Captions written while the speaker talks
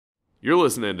You're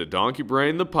listening to Donkey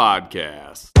Brain, the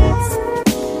podcast.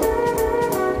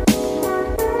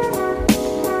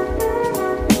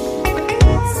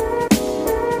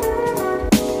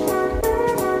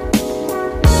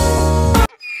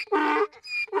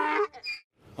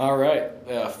 All right,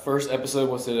 first episode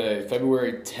was today,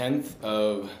 February 10th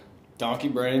of Donkey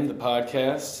Brain, the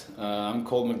podcast. I'm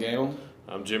Colton McGale.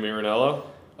 I'm Jimmy Ranello.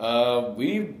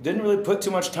 We didn't really put too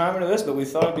much time into this, but we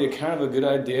thought it'd be kind of a good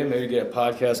idea, maybe get a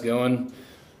podcast going,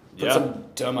 put some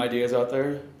dumb ideas out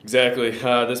there. Exactly.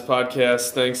 This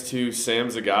podcast, thanks to Sam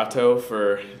Zagato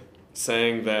for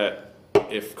saying that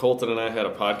if Colton and I had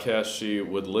a podcast, she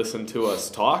would listen to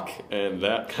us talk, and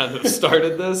that kind of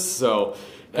started this. So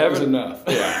that was enough.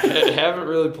 Haven't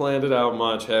really planned it out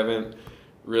much, haven't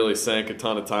really sank a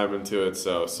ton of time into it,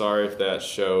 so sorry if that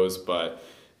shows, but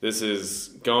this is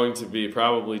going to be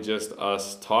probably just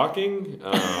us talking.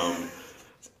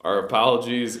 Our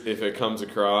apologies if it comes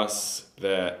across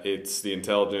that it's the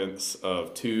intelligence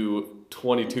of two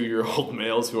 22-year-old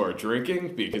males who are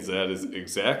drinking, because that is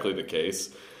exactly the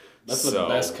case. That's the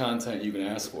best content you can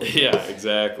ask for. Yeah,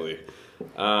 exactly.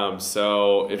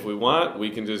 So if we want,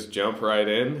 we can just jump right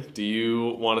in. Do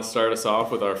you want to start us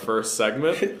off with our first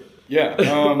segment?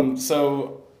 Yeah.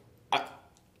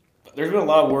 There's been a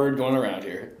lot of word going around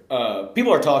here.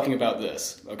 People are talking about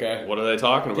this, okay? What are they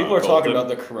talking about? People are talking about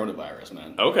the coronavirus,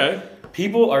 man. Okay.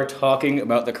 People are talking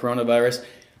about the coronavirus.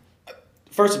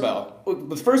 First of all,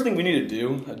 the first thing we need to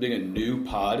do, being a new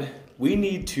pod, we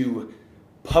need to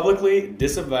publicly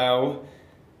disavow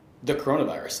the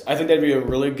coronavirus. I think that'd be a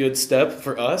really good step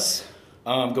for us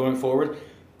going forward.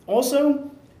 Also,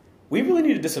 we really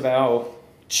need to disavow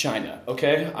China,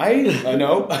 okay? I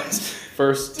know.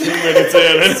 First 2 minutes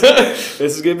in. This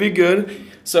is going to be good.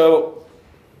 So,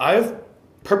 I've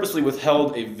purposely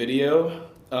withheld a video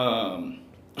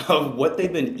of what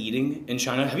they've been eating in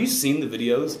China. Have you seen the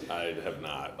videos? I have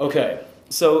not. Okay.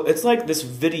 So, it's like this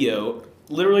video,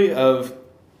 literally, of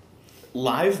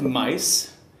live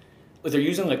mice. They're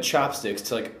using, like, chopsticks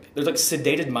to, like, there's, like,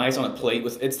 sedated mice on a plate.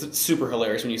 It's super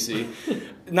hilarious when you see.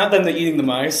 Not them eating the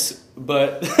mice,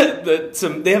 but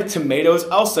they have tomatoes.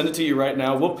 I'll send it to you right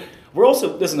now. We're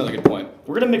also, this is another good point.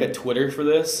 We're going to make a Twitter for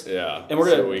this. Yeah. And we're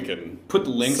going to we can put the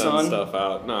links send on. Stuff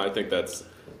out. No, I think that's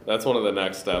one of the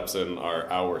next steps in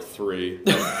our hour 3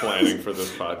 of planning for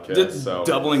this podcast.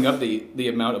 Doubling up the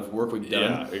amount of work we've done.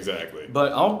 Yeah, exactly.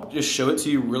 But I'll just show it to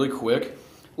you really quick.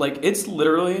 Like, it's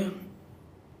literally,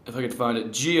 if I could find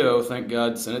it, Gio, thank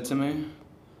God, sent it to me.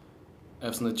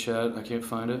 F's in the chat. I can't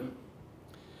find it.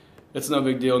 It's no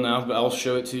big deal now, but I'll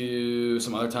show it to you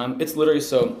some other time. It's literally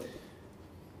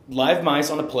live mice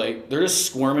on a plate. They're just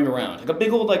squirming around. Like a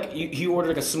big old, like, you order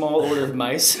like a small order of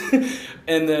mice,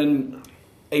 and then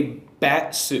a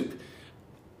bat soup.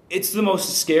 It's the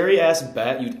most scary-ass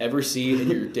bat you'd ever see in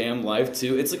your damn life,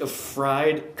 too. It's like a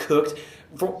fried, cooked.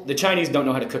 The Chinese don't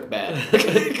know how to cook bad,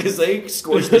 because they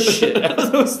scorch the shit out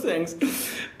of those things.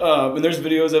 And there's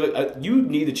videos of it. You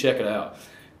need to check it out.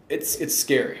 It's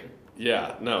scary.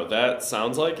 Yeah, no, that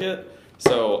sounds like it.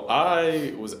 So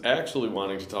I was actually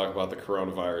wanting to talk about the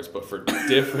coronavirus, but for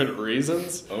different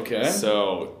reasons. Okay.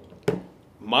 So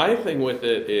my thing with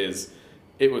it is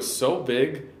it was so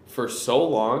big for so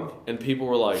long, and people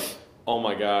were like, oh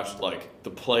my gosh, like, the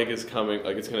plague is coming,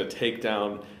 like, it's going to take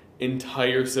down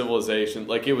entire civilization.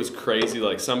 Like, it was crazy.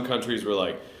 Like, some countries were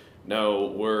like,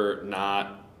 no, we're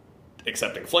not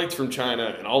accepting flights from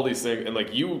China and all these things. And,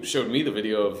 like, you showed me the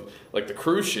video of, like, the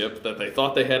cruise ship that they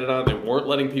thought they had it on. They weren't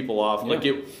letting people off. Yeah. Like,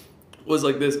 it was,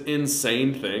 like, this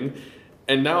insane thing.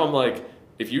 And now I'm like,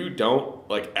 if you don't,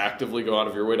 like, actively go out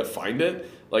of your way to find it,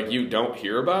 like, you don't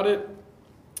hear about it.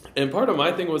 And part of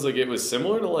my thing was, like, it was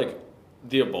similar to, like,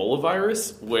 the Ebola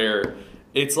virus, where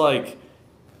it's, like,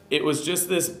 it was just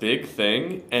this big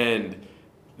thing, and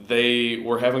they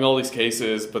were having all these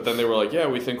cases, but then they were like, yeah,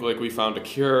 we think, like, we found a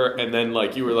cure, and then,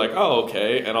 like, you were like, oh,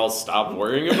 okay, and I'll stop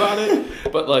worrying about it.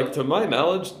 But, like, to my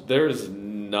knowledge, there's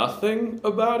nothing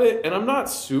about it, and I'm not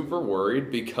super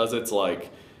worried, because it's,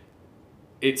 like,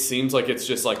 it seems like it's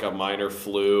just, like, a minor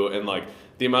flu, and, like,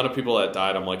 the amount of people that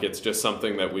died, I'm like, it's just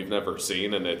something that we've never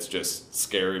seen, and it's just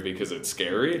scary because it's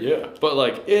scary. Yeah. But,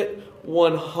 like, it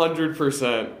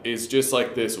 100% is just,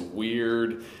 like, this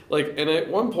weird, like, and at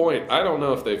one point, I don't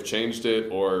know if they've changed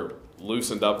it or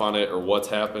loosened up on it or what's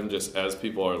happened just as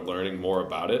people are learning more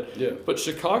about it. Yeah. But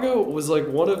Chicago was, like,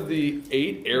 one of the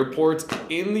 8 airports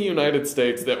in the United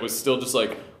States that was still just,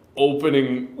 like,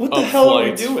 opening what the up hell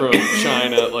flights are we doing? from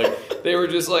China. Like, they were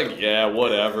just like, yeah,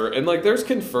 whatever. And, like, there's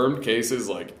confirmed cases,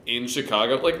 like, in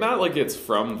Chicago. Like, not like it's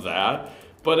from that,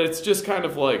 but it's just kind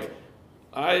of like,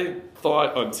 I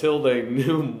thought until they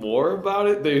knew more about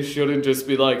it, they shouldn't just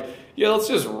be like, yeah, let's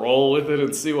just roll with it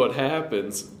and see what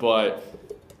happens. But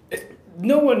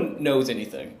no one knows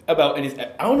anything about anything.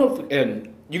 I don't know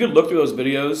and you could look through those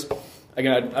videos.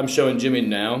 Again, I'm showing Jimmy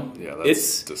now. Yeah,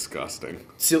 it's disgusting.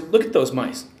 See, look at those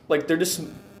mice. Like, they're just...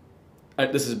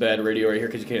 this is bad radio right here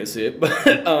because you can't see it.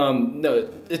 But, no,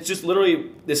 it's just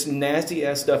literally this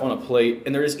nasty-ass stuff on a plate.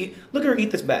 And they're just look at her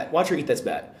eat this bat. Watch her eat this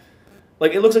bat.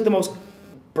 Like, it looks like the most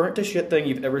burnt-to-shit thing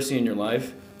you've ever seen in your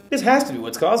life. This has to be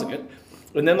what's causing it.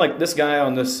 And then, like, this guy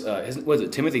on this... what is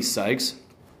it? Timothy Sykes?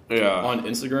 Yeah. On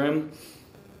Instagram.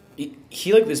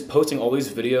 He like, is posting all these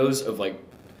videos of, like...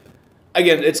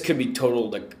 Again, it could be total,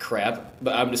 like, crap,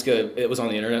 but I'm just gonna... It was on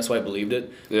the internet, so I believed it.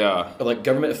 Yeah. But, like,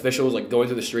 government officials, like, going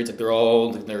through the streets, like, they're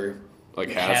all... Like, they're... Like,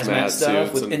 hazmat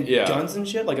stuff suits and guns and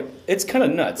shit. Like, it's kind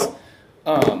of nuts.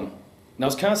 And I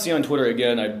was kind of seeing on Twitter,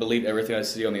 again, I believe everything I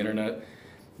see on the internet.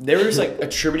 They were just, like,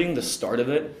 attributing the start of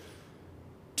it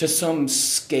to some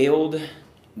scaled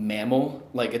mammal.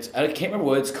 Like, it's... I can't remember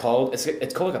what it's called.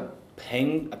 It's called, like, a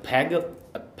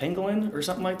pangolin or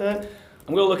something like that.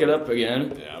 I'm going to look it up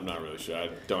again. Yeah, I'm not really sure. I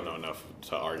don't know enough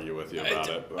to argue with you about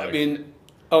it. Like, I mean,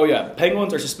 oh yeah,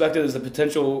 pangolins are suspected as the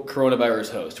potential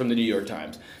coronavirus host from the New York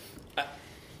Times.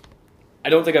 I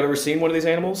don't think I've ever seen one of these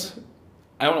animals.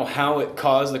 I don't know how it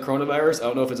caused the coronavirus. I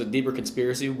don't know if it's a deeper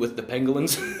conspiracy with the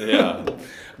pangolins. Yeah.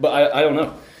 But I don't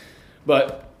know.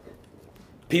 But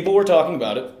people were talking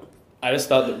about it. I just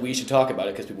thought that we should talk about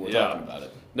it because people were talking about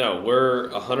it. No, we're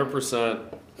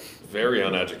 100% very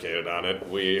uneducated on it.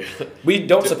 We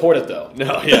don't support it, though.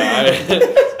 No,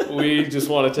 yeah. We just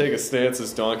want to take a stance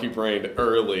as donkey-brained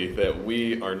early that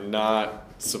we are not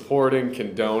supporting,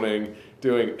 condoning,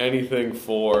 doing anything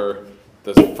for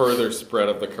the further spread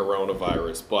of the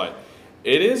coronavirus. But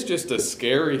it is just a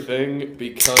scary thing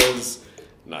because...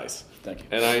 Nice. Thank you.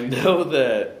 And I know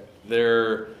that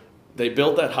they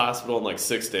built that hospital in like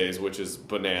 6 days, which is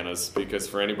bananas because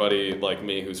for anybody like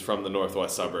me who's from the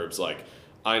northwest suburbs, like...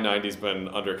 I-90's been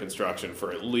under construction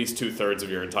for at least 2/3 of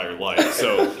your entire life.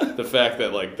 So the fact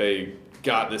that, like, they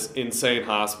got this insane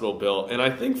hospital built, and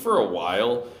I think for a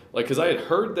while, like, because I had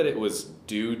heard that it was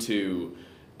due to,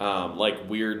 like,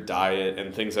 weird diet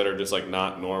and things that are just, like,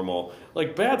 not normal.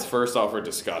 Like, bats, first off, are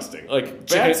disgusting. Like,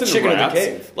 bats and chicken rats,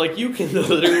 in the cave. like, you can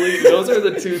literally, those are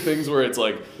the two things where it's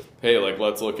like, hey, like,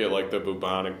 let's look at, like, the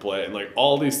bubonic plague, and, like,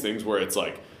 all these things where it's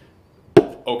like,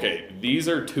 okay, these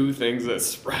are two things that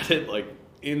spread it, like,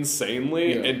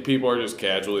 insanely, and people are just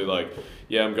casually like,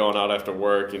 yeah, I'm going out after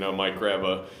work, might grab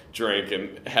a drink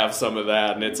and have some of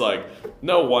that, and it's like,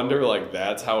 no wonder, like,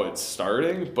 that's how it's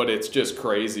starting, but it's just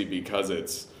crazy because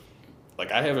it's,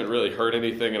 like, I haven't really heard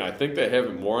anything, and I think they have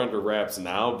it more under wraps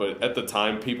now, but at the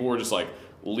time, people were just, like,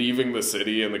 leaving the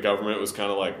city, and the government was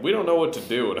kind of like, we don't know what to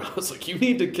do, and I was like, you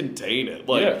need to contain it.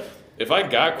 Like, if I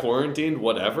got quarantined,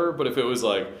 whatever, but if it was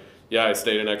like, yeah, I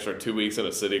stayed an extra 2 weeks in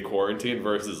a city quarantine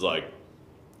versus, like,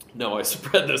 no, I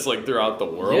spread this, like, throughout the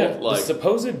world. Yeah, like, the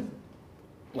supposed,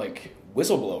 like,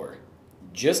 whistleblower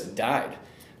just died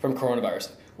from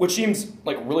coronavirus, which seems,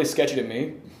 like, really sketchy to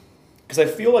me. Because I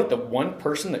feel like the one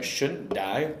person that shouldn't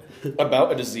die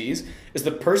about a disease is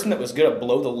the person that was going to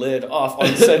blow the lid off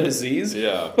on said disease.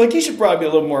 Yeah. Like, he should probably be a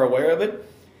little more aware of it.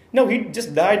 No, he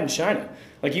just died in China.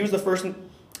 Like, he was the first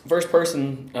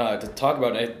person to talk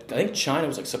about it. I think China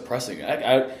was, like, suppressing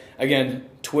it. Again,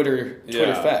 Twitter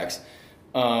facts.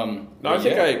 No, I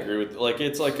think I agree with, like,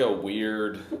 it's like a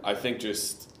weird, I think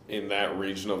just in that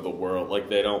region of the world, like,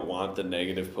 they don't want the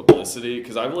negative publicity,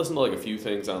 because I've listened to, like, a few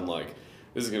things on, like,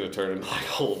 this is going to turn into, like, a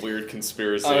whole weird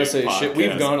conspiracy podcast. Shit,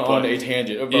 we've gone on a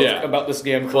tangent about this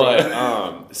damn crime.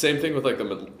 But, same thing with, like,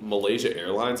 the Malaysia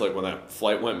Airlines, like, when that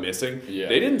flight went missing,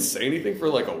 they didn't say anything for,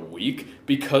 like, a week,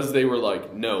 because they were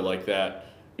like, no, like, that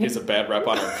is a bad rep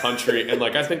on our country, and,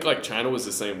 like, I think, like, China was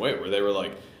the same way, where they were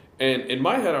like, and in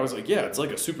my head, I was like, yeah, it's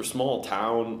like a super small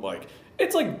town. Like,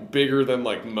 it's like bigger than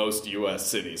like most U.S.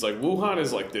 cities. Like, Wuhan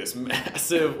is like this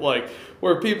massive, like,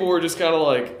 where people were just kind of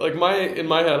like in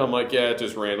my head, I'm like, yeah, it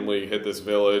just randomly hit this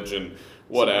village and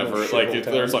whatever. Like,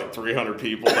 there's like 300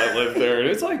 people that live there. And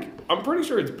it's like, I'm pretty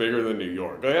sure it's bigger than New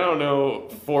York. Like, I don't know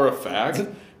for a fact,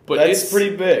 but it's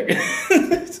pretty big.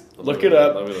 Look it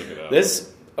up. Let me look it up.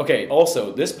 Okay,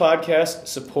 also, this podcast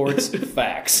supports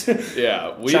facts.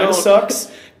 Yeah. China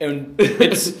sucks, and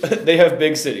they have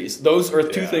big cities. Those are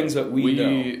two things that we know.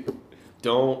 We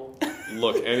don't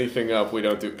look anything up. We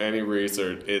don't do any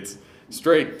research. It's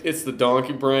straight. It's the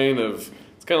donkey brain of...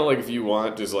 It's kind of like if you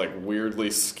want just like weirdly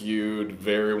skewed,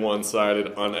 very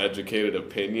one-sided, uneducated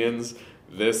opinions,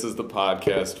 this is the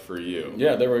podcast for you.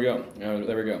 Yeah, there we go.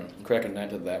 I'm cracking that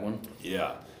to that one.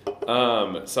 Yeah.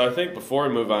 So I think before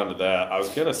we move on to that, I was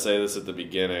going to say this at the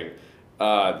beginning.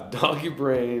 Doggy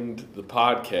Brained, the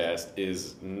podcast,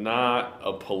 is not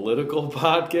a political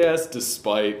podcast,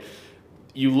 despite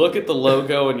you look at the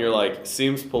logo and you're like,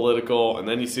 seems political, and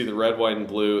then you see the red, white, and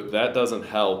blue. That doesn't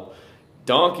help.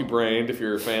 Donkey Brained, if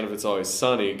you're a fan of It's Always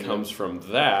Sunny, comes from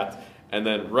that. And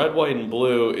then red, white, and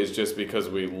blue is just because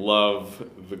we love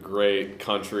the great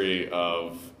country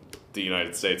of the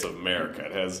United States of America.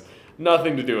 It has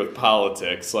nothing to do with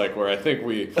politics, like where I think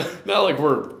not like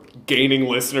we're gaining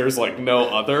listeners like no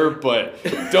other, but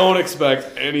don't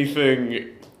expect anything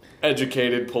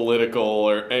educated, political,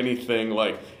 or anything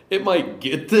like, it might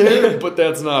get there, but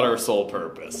that's not our sole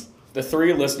purpose. The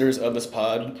 3 listeners of this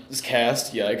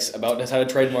cast, yikes, about how to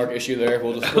trademark issue there.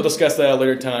 We'll discuss that at a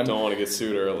later time. Don't want to get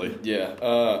sued early. Yeah,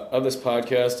 of this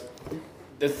podcast,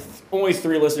 the only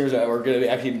 3 listeners that are going to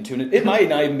actually even tune in. It might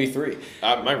not even be 3.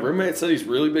 My roommate said he's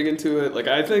really big into it. Like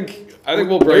I think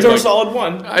we'll break. There's our solid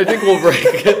 1. I think we'll break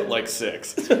it like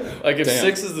 6. Like if Damn.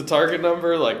 6 is the target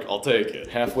number, like I'll take it.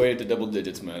 Halfway to double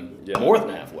digits, man. Yeah. More than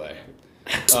halfway.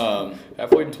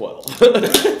 Halfway to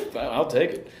 12. I'll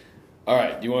take it. All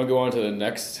right, do you want to go on to the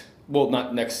next? Well,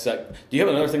 not next sec. Do you have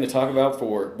another thing to talk about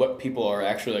for what people are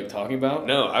actually like talking about?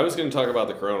 No, I was going to talk about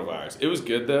the coronavirus. It was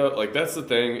good though. Like that's the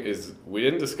thing is we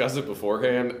didn't discuss it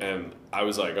beforehand, and I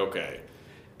was like, okay,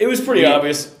 It was pretty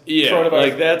obvious. yeah,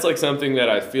 like that's like something that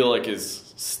I feel like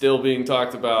is still being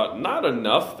talked about. Not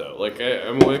enough though. Like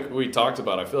I mean, like we talked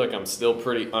about, I feel like I'm still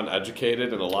pretty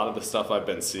uneducated, and a lot of the stuff I've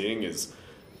been seeing is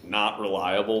not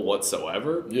reliable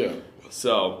whatsoever. Yeah.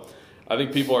 So I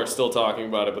think people are still talking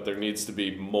about it, but there needs to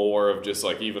be more of just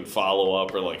like even follow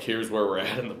up or like here's where we're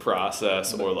at in the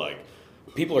process, or like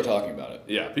People are talking about it.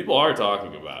 yeah, people are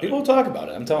talking about People it. talk about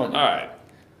it. I'm telling you. All right.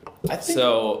 I think,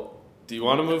 So do you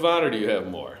want to move on or do you have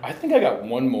more? I think I got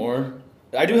one more.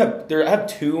 I have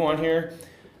 2 on here.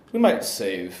 We might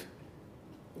save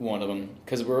one of them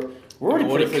because we're already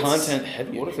pretty content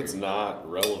heavy. What if it's not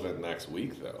relevant next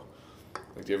week though?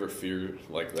 Like, do you ever fear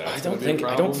like that? I don't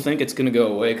think it's gonna go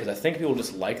away because I think people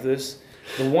just like this.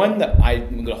 The one that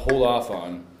I'm gonna hold off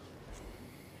on.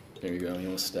 There you go. You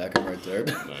want to stack them right there.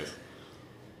 Nice.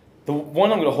 The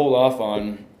one I'm gonna hold off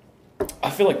on.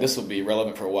 I feel like this will be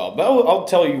relevant for a while, but I'll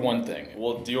tell you one thing.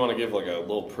 Well, do you want to give like a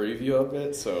little preview of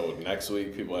it so next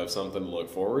week people have something to look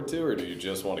forward to, or do you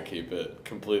just want to keep it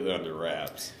completely under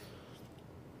wraps?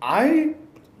 I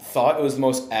thought it was the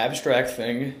most abstract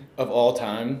thing of all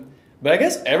time, but I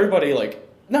guess everybody, like,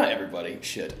 not everybody,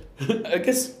 shit. I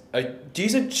guess a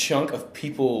decent chunk of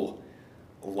people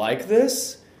like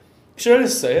this. Should I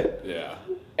just say it? Yeah.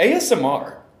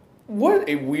 ASMR. What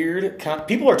a weird...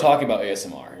 people are talking about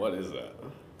ASMR. What is that?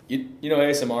 You know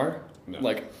ASMR? No.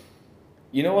 Like,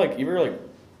 you know, like, you ever, like,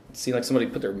 seen, like, somebody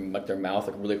put their mouth,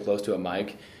 like, really close to a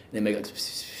mic, and they make, like,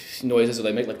 noises, or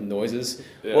they make, like, noises?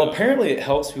 Yeah. Well, apparently it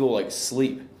helps people, like,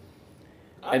 sleep.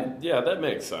 Yeah, that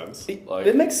makes sense.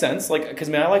 It makes sense, like, because,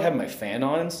 man, I like having my fan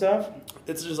on and stuff.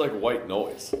 It's just like white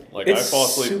noise. Like It's I fall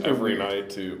asleep super every weird. night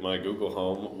to my Google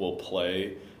Home will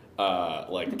play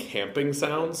like camping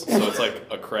sounds. So it's like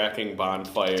a cracking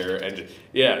bonfire and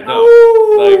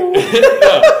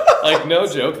like no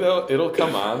joke though, it'll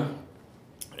come on.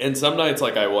 And some nights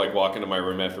like I will like walk into my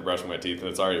room after brushing my teeth and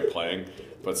it's already playing.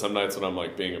 But some nights when I'm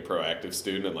like being a proactive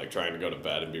student and like trying to go to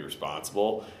bed and be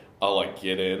responsible, I'll like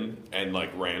get in and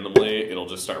like randomly it'll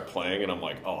just start playing and I'm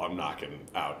like, oh, I'm knocking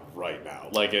out right now.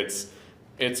 Like it's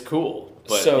cool.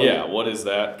 But So- yeah, what does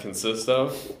that consist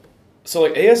of? So,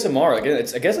 like, ASMR, again,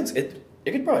 it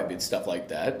could probably be stuff like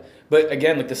that. But,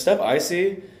 again, like, the stuff I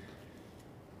see,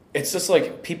 it's just,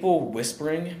 like, people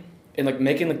whispering and, like,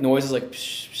 making, like, noises like...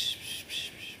 Psh, psh, psh, psh,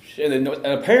 psh, and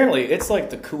apparently, it's, like,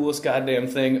 the coolest goddamn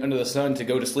thing under the sun to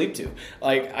go to sleep to.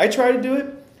 Like, I tried to do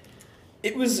it.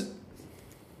 It was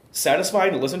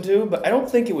satisfying to listen to, but I don't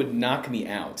think it would knock me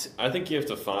out. I think you have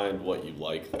to find what you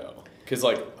like, though. Because,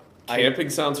 like, camping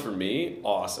sounds for me,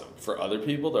 awesome. For other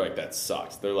people, they're like, that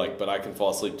sucks. They're like, but I can fall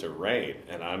asleep to rain.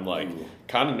 And I'm, like,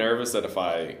 kind of nervous that if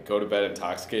I go to bed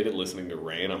intoxicated listening to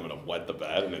rain, I'm going to wet the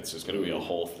bed and it's just going to be a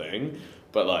whole thing.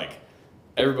 But, like,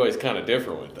 everybody's kind of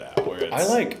different with that. Where it's, I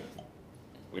like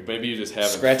maybe you just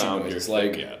haven't scratching found your noises,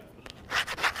 thing like- yet.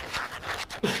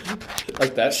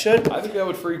 like that shit. I think that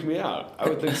would freak me out. I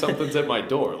would think something's at my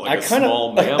door, like I kinda-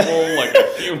 small mammal, like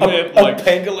a human, a like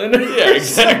pangolin. yeah,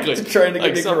 exactly. Trying to get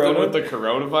like me something corona. with the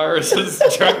coronavirus is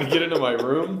trying to get into my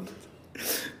room.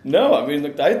 No, I mean,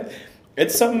 like,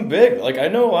 it's something big. Like, I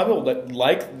know a lot of people that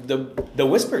like the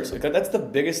whispers. Like, that's the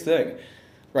biggest thing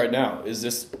right now is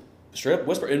this straight up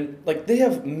whisper. And, like, they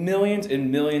have millions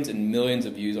and millions and millions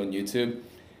of views on YouTube.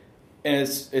 And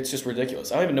it's just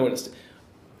ridiculous. I don't even know what it's...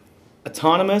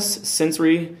 Autonomous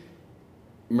Sensory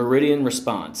Meridian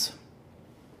Response.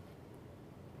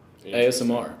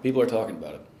 ASMR. People are talking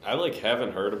about it. I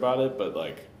haven't heard about it, but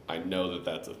I know that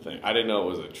that's a thing. I didn't know it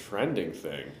was a trending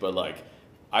thing, but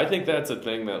I think that's a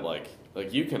thing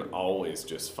that you can always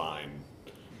just find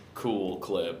cool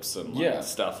clips and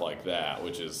stuff like that,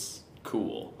 which is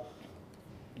cool.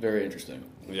 Very interesting.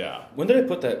 Yeah. When did I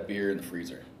put that beer in the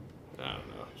freezer? I don't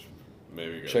know.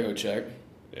 Maybe Should I go check?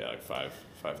 Yeah,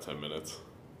 5-10 minutes.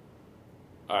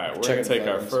 All right, we're gonna take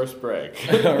our first break.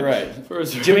 All right,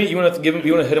 Jimmy, you want to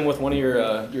hit him with one of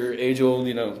your age-old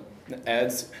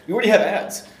ads? We already have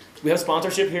ads. We have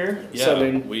sponsorship here. Yeah,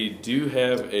 so we do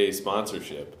have a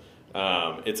sponsorship.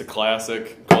 It's a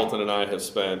classic. Colton and I have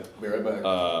spent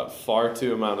far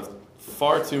too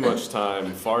much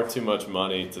time, far too much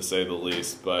money, to say the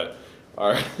least. But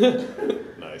our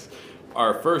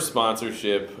first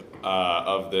sponsorship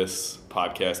of this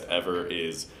podcast ever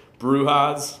is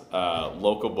Brujas,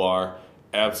 local bar,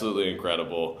 absolutely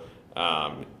incredible.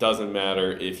 Doesn't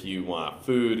matter if you want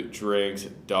food, drinks,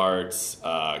 darts,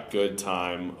 good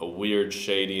time, a weird,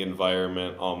 shady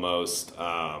environment almost.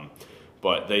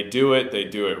 But they do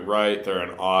it right. They're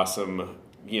an awesome,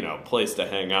 place to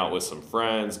hang out with some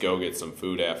friends, go get some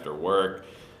food after work.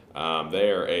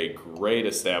 They are a great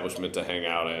establishment to hang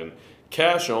out in.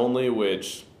 Cash only,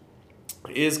 which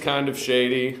is kind of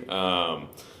shady.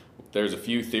 There's a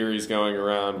few theories going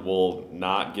around. We'll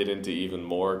not get into even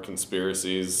more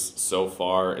conspiracies so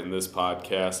far in this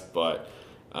podcast, but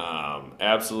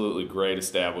absolutely great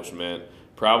establishment.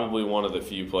 Probably one of the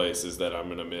few places that I'm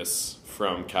going to miss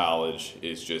from college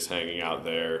is just hanging out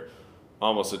there,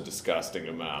 almost a disgusting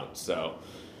amount. So,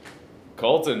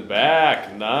 Colton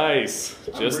back. Nice.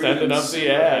 Just ended up the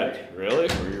ad. Really?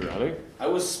 Were you running? I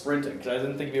was sprinting because I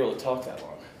didn't think I'd be able to talk that long.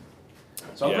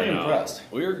 So I'm pretty impressed.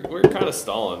 We're kind of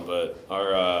stalling, but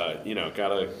our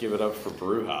gotta give it up for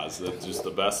Brujas. That's just the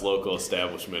best local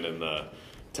establishment in the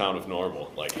town of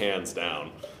Normal, hands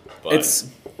down. But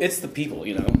it's the people,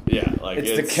 Yeah,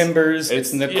 it's the Kimbers,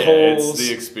 it's Nicole's. Yeah, it's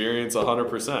the experience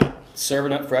 100%.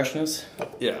 Serving up freshness.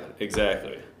 Yeah,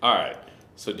 exactly. All right.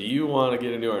 So do you want to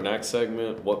get into our next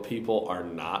segment? What people are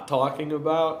not talking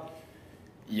about?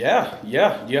 Yeah.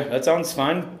 That sounds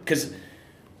fine because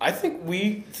I think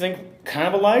we think kind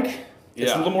of alike.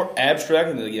 It's a little more abstract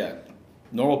than the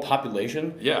normal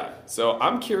population. Yeah. So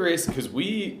I'm curious because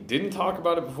we didn't talk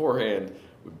about it beforehand.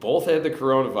 We both had the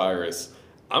coronavirus.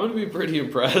 I'm going to be pretty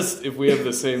impressed if we have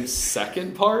the same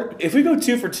second part. If we go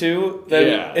 2 for 2,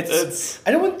 then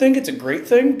I don't think it's a great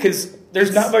thing because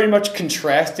there's not very much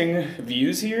contrasting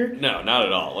views here. No, not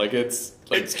at all. It's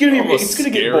going to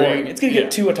get boring. It's going to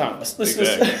get too autonomous.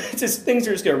 Exactly. Things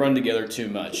are just going to run together too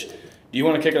much. Do you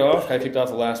want to kick it off? I kicked off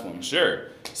the last one. Sure.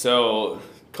 So,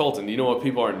 Colton, do you know what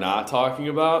people are not talking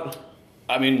about?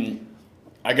 I mean,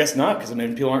 I guess not, because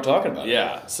people aren't talking about it.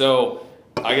 Yeah. So,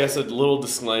 I guess a little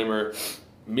disclaimer.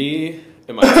 Me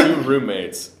and my 2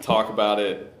 roommates talk about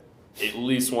it at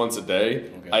least once a day.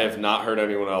 Okay. I have not heard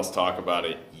anyone else talk about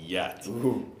it yet.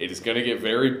 Ooh. It is going to get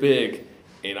very big,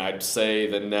 and I'd say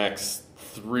the next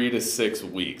 3 to 6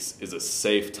 weeks is a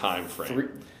safe time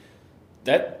frame.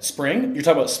 That spring? You're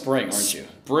talking about spring, aren't you?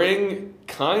 Spring,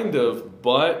 kind of,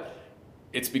 but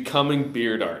it's becoming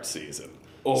beard art season.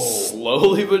 Oh.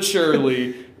 Slowly but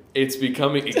surely, it's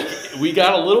becoming... We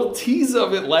got a little tease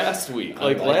of it last week.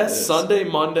 Last Sunday,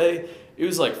 Monday, it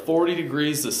was 40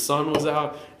 degrees. The sun was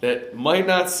out. That might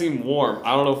not seem warm.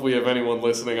 I don't know if we have anyone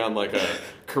listening on a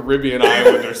Caribbean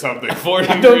island or something. 40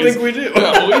 I don't think we do.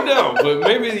 No, we don't. But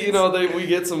maybe, we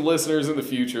get some listeners in the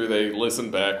future. They listen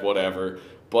back, whatever.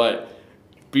 But...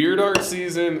 beard art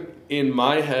season, in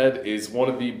my head, is one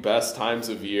of the best times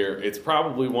of year. It's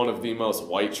probably one of the most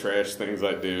white trash things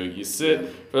I do. You sit,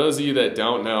 for those of you that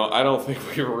don't know, I don't think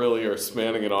we really are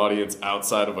spanning an audience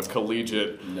outside of a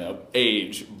collegiate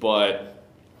age, but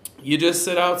you just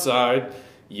sit outside,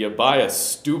 you buy a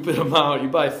stupid amount, you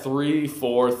buy 3,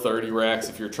 4, 30 racks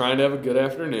if you're trying to have a good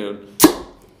afternoon.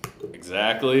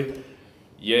 Exactly.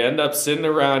 You end up sitting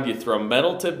around, you throw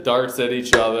metal tip darts at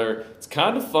each other. It's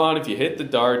kind of fun. If you hit the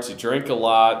darts, you drink a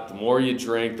lot. The more you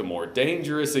drink, the more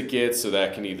dangerous it gets, so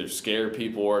that can either scare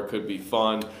people or it could be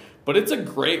fun. But it's a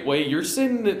great way. You're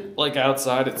sitting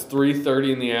outside, it's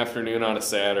 3:30 in the afternoon on a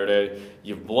Saturday.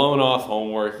 You've blown off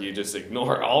homework, you just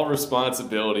ignore all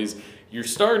responsibilities. You're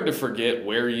starting to forget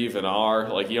where you even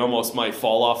are. You almost might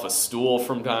fall off a stool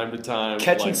from time to time.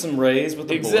 Catching some rays with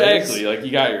the boys. Exactly.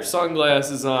 You got your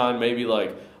sunglasses on, maybe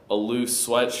a a loose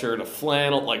sweatshirt, a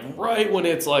flannel, like right when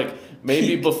it's like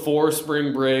maybe before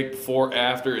spring break, before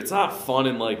after. It's not fun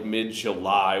in like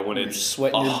mid-July when it's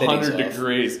sweating your 100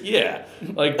 degrees. Yeah,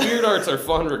 like beard arts are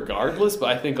fun regardless, but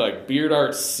I think like beard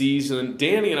art season,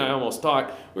 Danny and I almost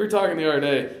talked, we were talking the other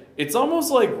day, it's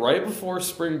almost like right before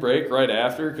spring break, right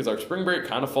after, because our spring break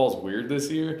kind of falls weird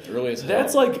this year. Really is.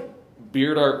 That's like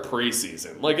beard art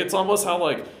preseason. Like it's almost how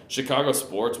like Chicago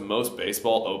sports, most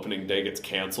baseball opening day gets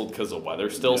canceled because the weather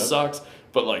still sucks.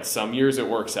 But like some years it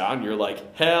works out and you're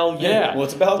like, hell yeah. Well,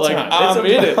 it's about like, time. I'm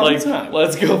in it. Like time.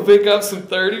 let's go pick up some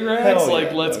 30 racks. Hell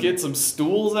like yeah, let's get some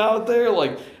stools out there.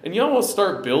 Like, and you almost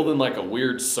start building like a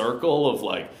weird circle of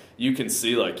like you can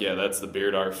see like, yeah, that's the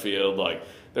beard art field. Like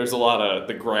there's a lot of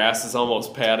the grass is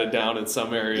almost padded down in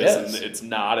some areas and it's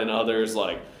not in others.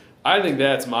 Like I think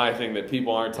that's my thing that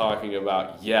people aren't talking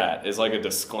about yet is like a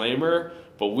disclaimer,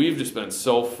 but we've just been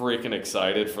so freaking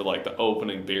excited for like the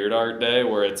opening beard art day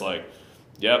where it's like,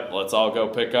 yep, let's all go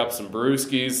pick up some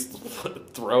brewskis,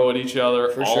 throw at each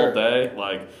other for all sure. day.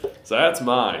 Like, so that's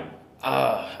mine.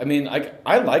 I mean,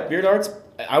 I like beard arts.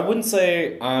 I wouldn't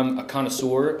say I'm a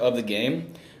connoisseur of the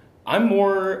game. I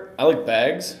like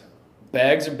bags.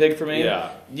 Bags are big for me.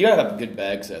 Yeah. You gotta have a good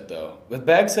bag set though. If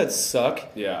bag sets suck,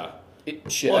 Yeah.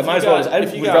 Shit, Well, I might as well. I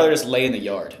would rather just lay in the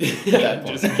yard. Just get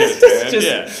it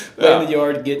just lay in the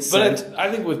yard, get sent. But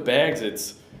I think with bags,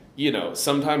 it's, you know,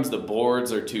 sometimes the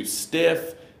boards are too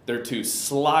stiff, they're too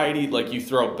slidey. Like you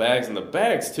throw bags in the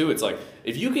bags too. It's like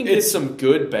if you can get some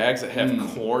good bags that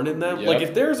have corn in them. Yep. Like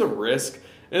if there's a risk,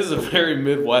 this is a very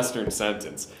Midwestern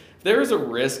sentence. There is a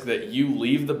risk that you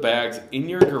leave the bags in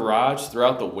your garage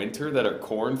throughout the winter that are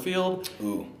cornfield.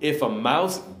 Ooh. If a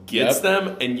mouse gets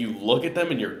them and you look at them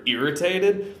and you're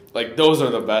irritated, like those are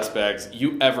the best bags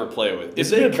you ever play with. It's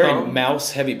been a very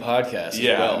mouse-heavy podcast.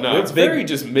 Yeah, as well. no, it's very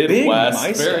just Midwest. Big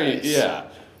mice very guys. yeah.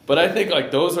 But I think like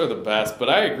those are the best. But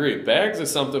I agree, bags is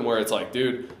something where it's like,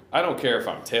 dude, I don't care if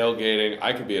I'm tailgating.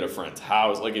 I could be at a friend's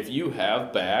house. Like if you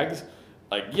have bags.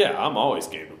 Like, yeah, I'm always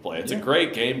game to play. It's a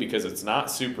great game because it's not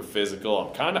super physical.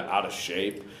 I'm kind of out of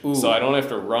shape, so I don't have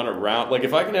to run around. Like,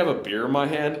 if I can have a beer in my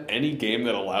hand, any game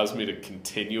that allows me to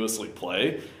continuously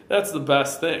play, that's the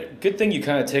best thing. Good thing you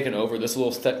kind of taken over this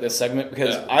little this segment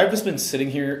because I've just been sitting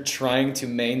here trying to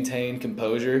maintain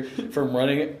composure from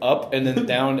running up and then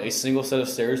down a single set of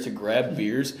stairs to grab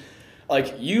beers.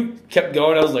 Like, you kept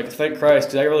going, I was like, thank Christ,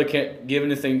 because I really can't give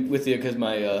anything with you because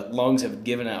my lungs have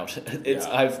given out.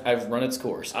 I've run its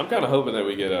course. I'm kind of hoping that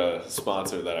we get a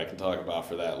sponsor that I can talk about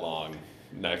for that long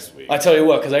next week. I tell you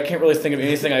what, because I can't really think of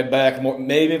anything I back more.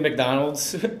 Maybe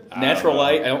McDonald's, Natural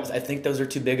Light. I think those are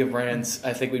too big of brands.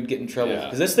 I think we'd get in trouble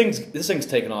because this thing's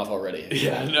taken off already.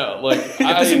 Yeah, no, like if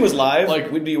this thing was live,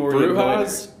 like we'd be worried.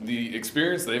 Brewhouse, the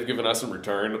experience they've given us in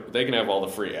return, they can have all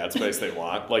the free ad space they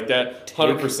want. Like that,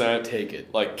 100%. Take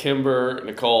it. Like Kimber,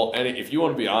 Nicole, if you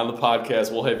want to be on the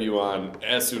podcast, we'll have you on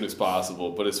as soon as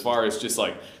possible. But as far as just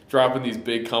like dropping these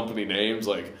big company names,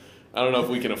 like. I don't know if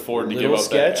we can afford to give up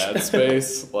that ad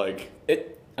space. Like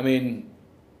it. I mean,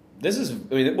 this is.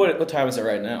 I mean, what time is it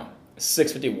right now?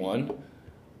 6:51.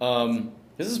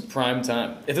 This is prime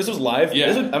time. If this was live,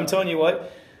 I'm telling you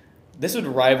what, this would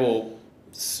rival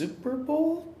Super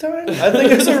Bowl time. I think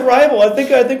this would rival. I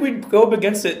think we'd go up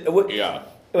against it. Yeah.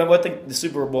 I think the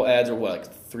Super Bowl ads are what,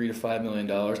 like $3 to $5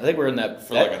 million. I think we're in that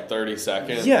for like a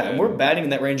 30-second. Yeah, and we're batting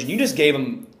in that range, and you just gave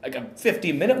them like a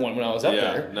 50-minute one when I was up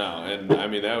there. Yeah, no, and I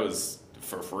mean that was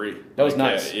for free. That was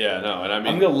nice. Yeah, no, and I mean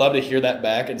I'm gonna love to hear that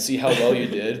back and see how well you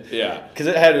did. Yeah, because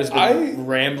it had just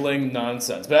rambling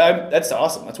nonsense, but that's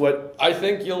awesome. That's what I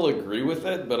think you'll agree with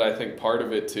it. But I think part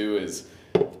of it too is.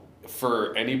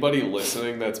 For anybody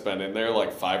listening that's been in there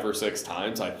like 5 or 6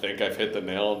 times, I think I've hit the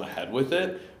nail on the head with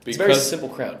it. Because it's a very simple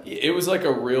crowd. It was like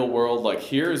a real world, like,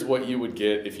 here's what you would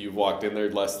get if you walked in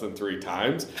there less than 3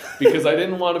 times. Because I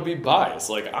didn't want to be biased.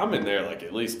 Like, I'm in there, like,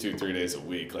 at least 2-3 days a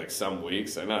week. Like, some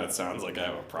weeks. I know it sounds like I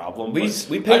have a problem. We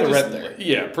pay the rent there.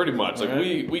 Yeah, pretty much. Like,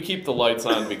 right. we keep the lights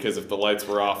on because if the lights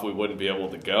were off, we wouldn't be able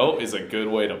to go, is a good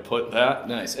way to put that.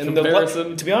 Nice. And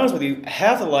comparison. to be honest with you,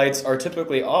 half the lights are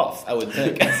typically off, I would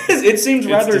think. It seems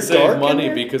rather it's to dark save money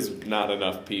because not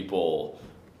enough people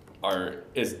are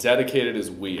as dedicated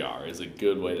as we are is a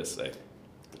good way to say.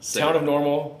 Town of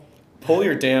Normal, pull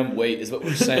your damn weight is what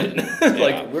we're saying.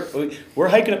 Like we're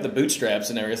hiking up the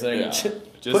bootstraps and everything, just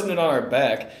putting it on our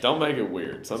back. Don't make it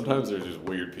weird. Sometimes there's just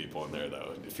weird people in there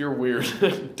though. If you're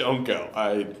weird, don't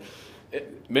go.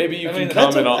 Maybe you can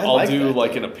come and I'll do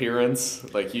like an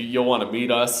appearance. Like you'll want to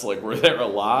meet us. Like we're there a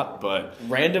lot, but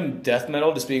random death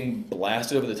metal just being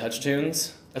blasted over the touch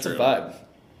tunes. That's a vibe.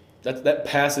 That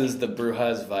passes the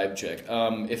Brujas vibe check.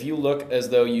 If you look as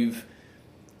though you've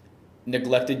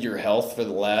neglected your health for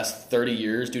the last 30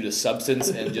 years due to substance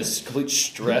and just complete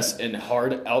stress and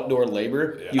hard outdoor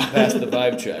labor, you pass the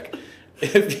vibe check.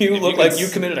 If you look like you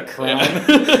committed a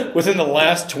crime within the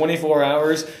last 24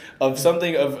 hours of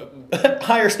something of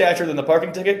higher stature than the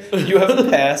parking ticket, you have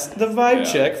passed the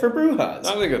vibe check for Brujas.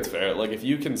 I think that's fair. Like, if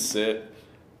you can sit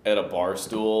at a bar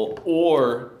stool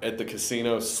or at the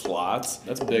casino slots,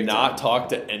 that's big. Not talk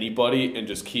to anybody and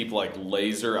just keep like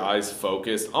laser eyes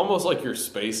focused, almost like you're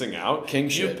spacing out. King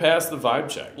shit. You pass the vibe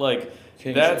check. Like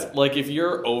King that's shit. Like if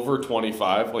you're over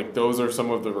 25, like those are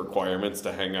some of the requirements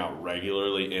to hang out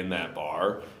regularly in that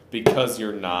bar, because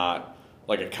you're not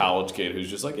like a college kid who's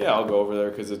just like, yeah, I'll go over there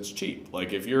because it's cheap.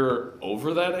 Like if you're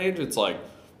over that age, it's like,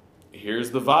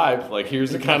 here's the vibe. Like,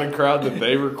 here's the kind of crowd that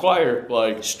they require.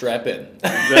 Like, strap in.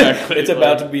 Exactly. It's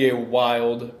about to be a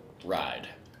wild ride.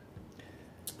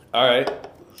 All right.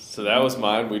 So that was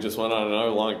mine. We just went on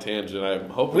another long tangent. I'm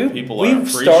hoping people are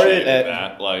appreciating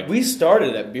that. Like, we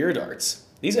started at beer darts.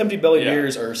 These empty belly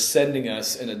beers are sending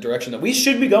us in a direction that we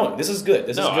should be going. This is good.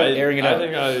 This is good. Airing it out. I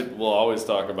think I will always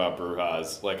talk about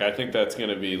Brujas. Like, I think that's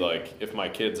going to be like, if my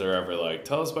kids are ever like,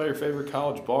 tell us about your favorite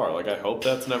college bar. Like, I hope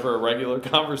that's never a regular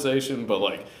conversation, but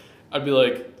like, I'd be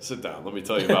like, sit down. Let me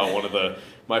tell you about one of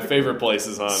my favorite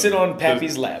places on. Sit on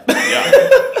Pappy's lap. Yeah.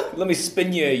 Let me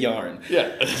spin you a yarn. Yeah.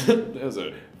 That was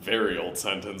a very old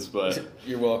sentence, but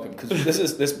you're welcome.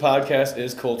 Because this podcast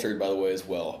is cultured, by the way, as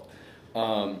well.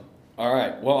 All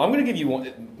right. Well, I'm going to give you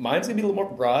one. Mine's going to be a little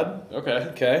more broad.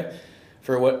 Okay.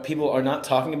 For what people are not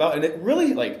talking about. And it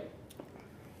really, like,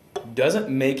 doesn't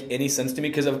make any sense to me.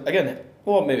 Because, again,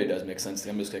 well, maybe it does make sense.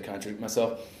 I'm just going to contradict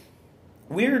myself.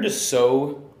 We're just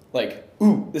so, like,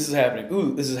 ooh, this is happening.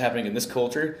 Ooh, this is happening in this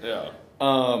culture. Yeah.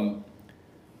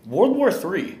 World War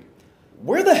III.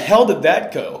 Where the hell did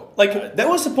that go? Like, that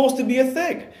was supposed to be a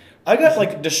thing. I got,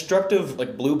 like, destructive,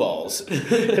 like, blue balls.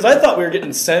 Because I thought we were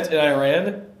getting sent in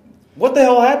Iran. What the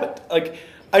hell happened? Like,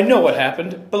 I know what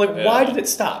happened, but, like, why did it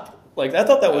stop? Like, I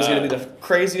thought that was going to be the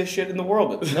craziest shit in the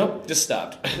world, but nope, just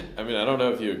stopped. I mean, I don't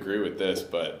know if you agree with this,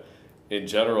 but in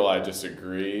general, I just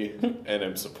agree and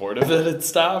am supportive that it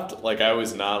stopped. Like, I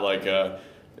was not like I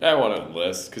want to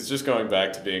enlist, because just going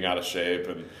back to being out of shape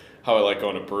and how I like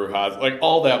going to Brujas, like,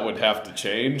 all that would have to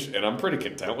change, and I'm pretty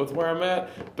content with where I'm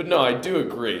at. But no, I do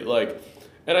agree. Like,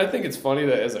 and I think it's funny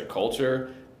that as a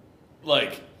culture,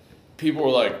 like, people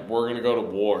were like, we're going to go to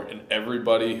war. And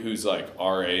everybody who's like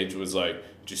our age was like,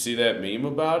 did you see that meme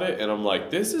about it? And I'm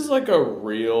like, this is like a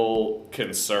real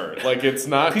concern. Like, it's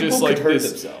not just like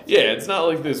this. Themselves. Yeah, it's not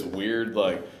like this weird,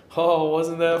 like, oh,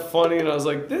 wasn't that funny? And I was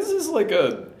like, this is like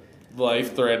a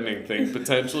life-threatening thing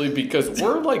potentially, because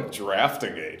we're like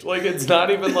drafting age. Like, it's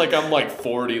not even like I'm like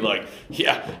 40, like,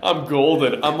 yeah, I'm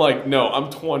golden. I'm like, no, I'm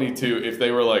 22. If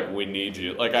they were like, we need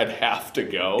you, like, I'd have to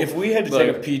go. If we had to take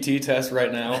a PT test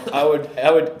right now,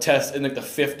 I would test in like the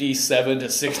 57 to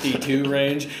 62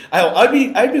 range. I'd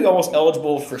be almost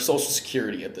eligible for Social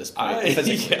Security at this point. I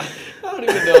don't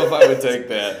even know if I would take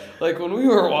that. Like, when we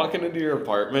were walking into your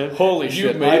apartment, holy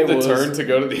shit, you made the turn to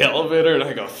go to the elevator, and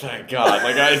I go, thank God.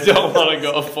 Like, I don't want to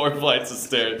go 4 flights of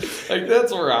stairs. Like,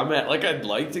 that's where I'm at. Like, I'd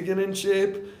like to get in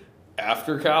shape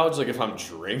after college, like, if I'm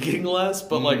drinking less,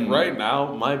 but like right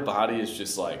now, my body is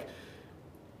just like,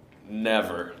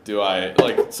 never do I,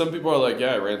 like, some people are like,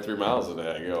 yeah, I ran 3 miles a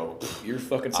day. I go, you're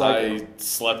fucking psycho. I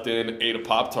slept in, ate a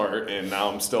Pop-Tart, and now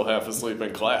I'm still half asleep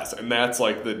in class. And that's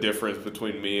like the difference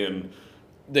between me and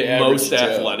the most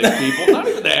athletic people. Not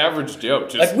even the average Joe,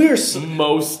 just like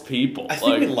most people. I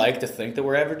think we like to think that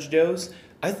we're average Joes.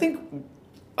 I think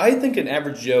an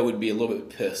average Joe would be a little bit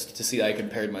pissed to see I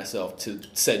compared myself to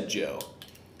said Joe.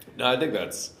 No, I think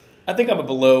I'm a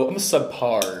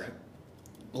subpar,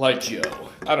 like Joe.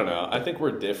 I don't know. I think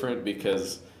we're different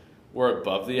because we're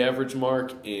above the average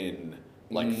mark in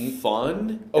like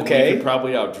fun. Okay. And we could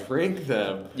probably outdrink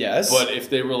them. Yes. But if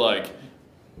they were like,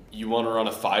 you want to run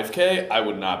a 5K, I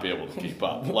would not be able to keep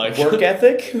up. Like, work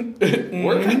ethic?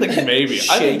 Work ethic, maybe.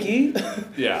 Shaky?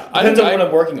 Yeah. Depends on what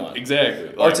I'm working on. Exactly.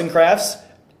 Like, arts and crafts?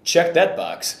 Check that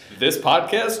box. This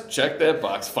podcast? Check that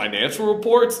box. Financial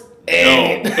reports?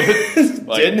 No.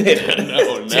 Like, didn't hit it.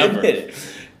 No, never. Didn't hit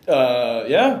it.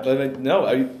 Yeah, but no.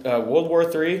 World War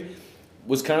III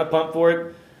was kind of pumped for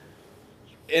it.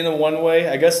 In a one way,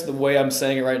 I guess the way I'm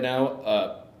saying it right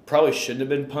now, probably shouldn't have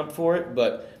been pumped for it,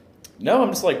 but no, I'm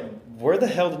just like, where the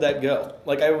hell did that go?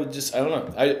 Like, I don't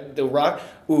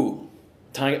know.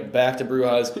 Tying it back to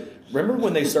Brujas. Remember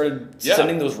when they started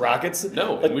sending those rockets?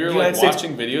 No, like, we were like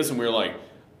watching videos and we were like,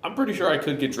 I'm pretty sure I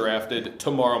could get drafted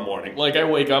tomorrow morning. Like, I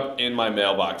wake up in my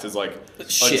mailbox is like a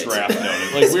draft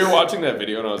notice. Like, we were watching that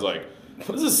video and I was like,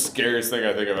 this is the scariest thing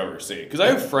I think I've ever seen. Because I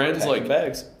have friends like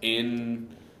bags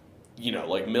in,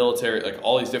 like military, like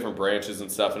all these different branches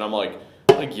and stuff, and I'm like,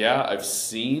 yeah, I've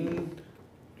seen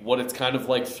what it's kind of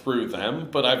like through them,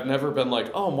 but I've never been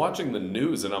like, oh, I'm watching the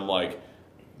news, and I'm like,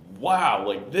 wow,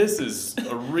 like this is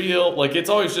a real, like it's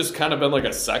always just kind of been like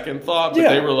a second thought, but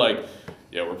they were like,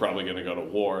 yeah, we're probably going to go to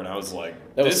war, and I was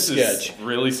like, this is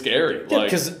really scary. Yeah,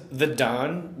 because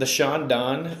Donnie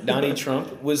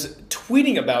Trump was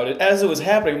tweeting about it as it was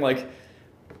happening. I'm like,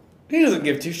 he doesn't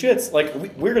give two shits. Like,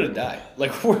 we're going to die.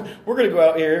 Like, we're going to go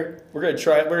out here, we're going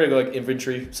to go like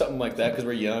infantry, something like that, because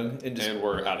we're young. And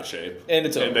we're out of shape. And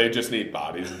it's over. And they just need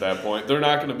bodies at that point. They're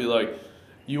not going to be like,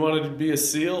 you wanted to be a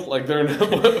SEAL? Like, we're not in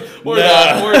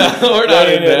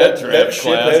that draft that ship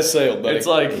class. has sailed, buddy. It's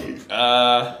like,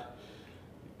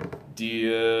 do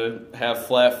you have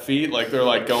flat feet? Like, they're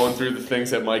like going through the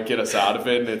things that might get us out of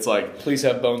it, and it's like, please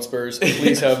have bone spurs.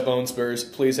 Please have bone spurs.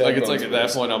 Please have. Like, it's like at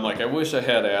that point, I'm like, I wish I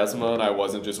had asthma and I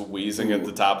wasn't just wheezing at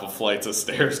the top of flights of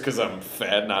stairs because I'm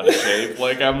fat and out of shape.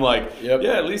 Like, I'm like, yeah,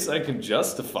 at least I can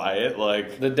justify it.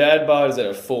 Like, the dad bod is at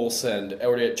a full send,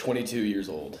 already at 22 years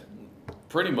old.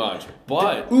 Pretty much,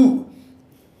 but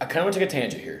I kind of want to take a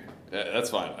tangent here. Yeah, that's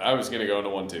fine. I was gonna go into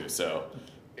one too, so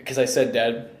because I said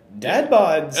dad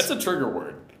bods. That's a trigger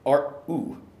word.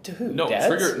 To who? No, Dads?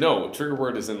 Trigger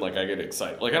word is in like I get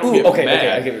excited. Like I don't get mad. Okay,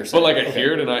 I get what you're saying. But like I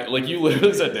hear it and I like you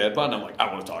literally said dad bod and I'm like I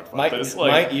want to talk about this.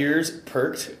 Like, my ears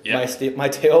perked, my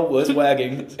tail was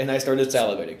wagging, and I started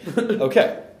salivating.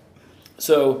 Okay,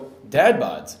 so dad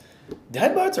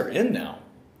bods are in now.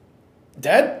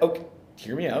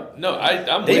 Hear me out. No,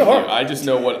 I'm with you. I just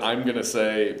know what I'm going to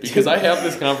say because I have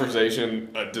this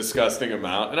conversation a disgusting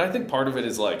amount. And I think part of it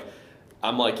is like,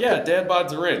 I'm like, yeah, dad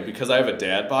bods are in because I have a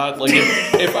dad bod. Like,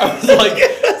 if I was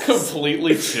like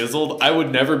completely chiseled, I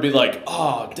would never be like,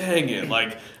 oh, dang it.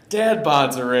 Like, dad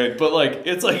bods are in. But like,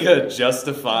 it's like a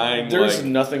justifying. There's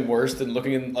nothing worse than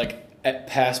looking in like at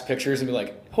past pictures and be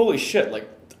like, holy shit, like,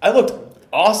 I looked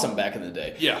awesome back in the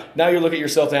day. Yeah. Now you look at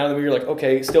yourself now and you're like,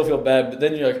 okay, still feel bad. But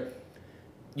then you're like,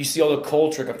 you see all the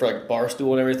cold trick for like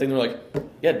Barstool and everything. They're like,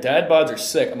 yeah, dad bods are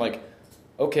sick. I'm like,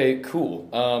 okay, cool.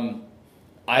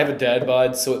 I have a dad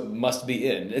bod, so it must be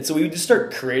in. And so we just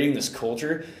start creating this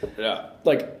culture. Yeah.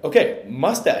 Like, okay,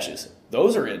 mustaches.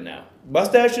 Those are in now.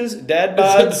 Mustaches, dad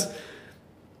bods,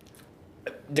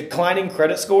 declining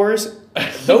credit scores.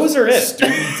 Those are in.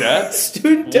 Student debt?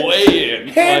 Student debt. Way in.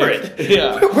 Hammer it.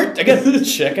 Yeah. We're, again,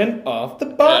 checking off the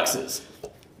boxes. Yeah.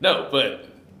 No, but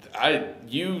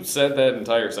you said that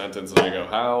entire sentence, and I go,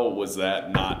 how was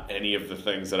that not any of the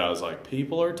things that I was like,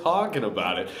 people are talking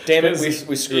about it? Damn it,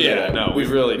 we screwed it up. No, we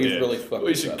really did. Really fucked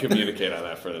we should communicate on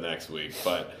that for the next week.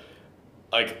 But,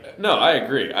 like, no, I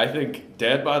agree. I think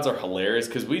dad bods are hilarious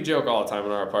because we joke all the time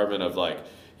in our apartment of, like,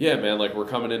 yeah, man, like, we're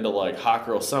coming into, like, hot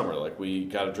girl summer. Like, we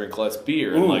got to drink less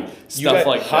beer and, like, stuff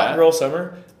like that. Hot girl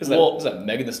summer? Is that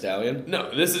Megan Thee Stallion?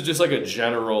 No, this is just, like, a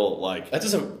general, like... That's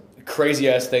just a crazy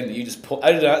ass thing that you just pull.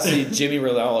 I did not see Jimmy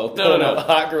Ronaldo pulling out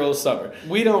hot girl summer.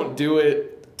 We don't do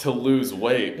it to lose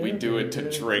weight. We do it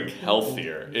to drink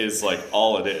healthier is like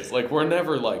all it is. Like we're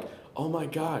never like, oh my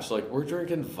gosh, like we're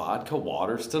drinking vodka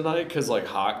waters tonight because like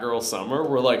hot girl summer.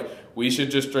 We're like, we should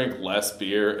just drink less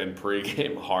beer and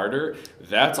pregame harder.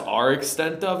 That's our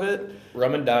extent of it.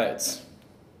 Rum and diets.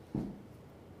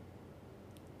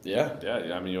 Yeah.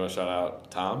 Yeah, I mean, you want to shout out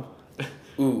Tom?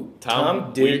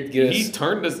 Tom did get us. He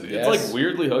turned us. It's like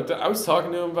weirdly hooked up. I was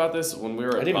talking to him about this when we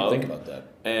were at I didn't even think about that.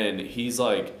 And he's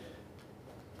like,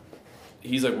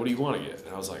 what do you want to get?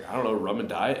 And I was like, I don't know, rum and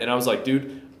diet. And I was like,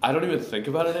 dude, I don't even think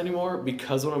about it anymore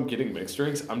because when I'm getting mixed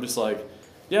drinks, I'm just like,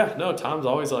 yeah, no, Tom's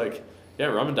always like, yeah,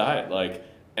 rum and diet. Like,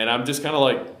 and I'm just kind of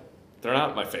like, they're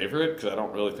not my favorite because I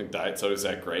don't really think diet soda's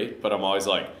that great. But I'm always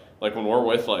like when we're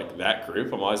with like that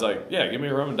group, I'm always like, yeah, give me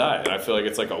a rum and diet. And I feel like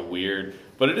it's like a weird,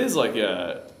 but it is like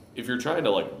if you're trying to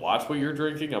like watch what you're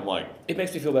drinking, I'm like, it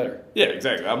makes me feel better. Yeah,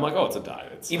 exactly. I'm like, oh, it's a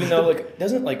diet. Even though like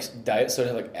doesn't like diet soda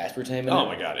have like aspartame in it? Oh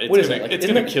my god, it's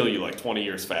gonna kill you like 20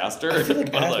 years faster. I feel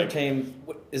like aspartame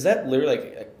is that literally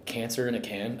like a cancer in a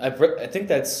can? I think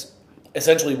that's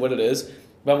essentially what it is.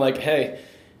 But I'm like, hey,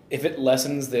 if it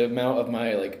lessens the amount of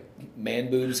my like man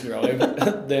boobs growing,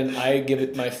 then I give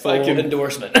it my full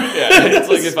endorsement. Yeah, it's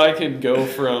like if I can go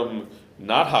from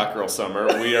not hot girl summer,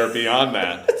 we are beyond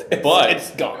that. But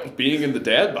it's gone. Being in the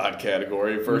dad bod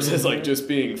category versus like just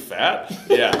being fat,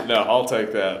 yeah, no, I'll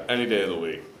take that any day of the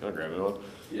week. I'll grab one.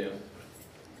 Yeah.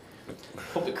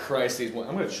 Hope to Christ these ones.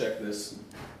 I'm gonna check this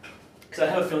because I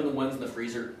have a feeling the ones in the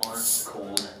freezer aren't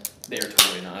cold. They are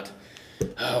totally not.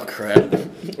 Oh crap!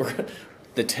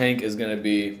 The tank is gonna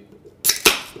be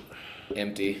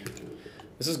empty.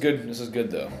 This is good. This is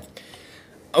good though.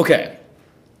 Okay.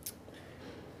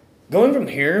 Going from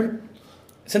here,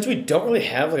 since we don't really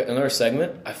have like another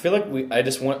segment, I feel like I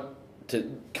just want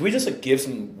to. Can we just like give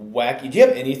some wacky? Do you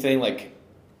have anything like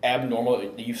abnormal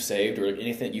that you've saved, or like,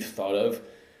 anything that you've thought of,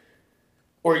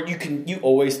 or you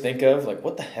always think of like,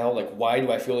 what the hell? Like, why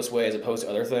do I feel this way as opposed to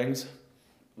other things?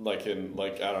 I don't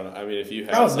know. I mean, if you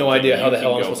have, I have no idea how the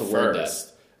hell I'm supposed to word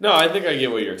that. No, I think I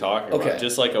get what you're talking Okay. about.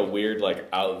 Just like a weird, like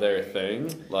out there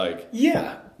thing, like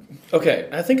Yeah. Okay.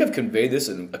 I think I've conveyed this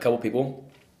in a couple people.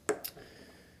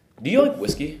 Do you like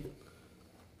whiskey?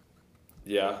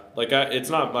 yeah, like it's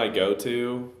not my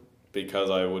go-to because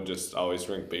I would just always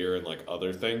drink beer and like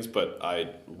other things, but I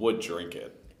would drink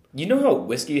it. You know how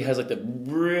whiskey has like the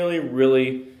really,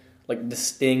 really like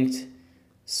distinct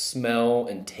smell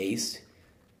and taste?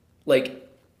 Like,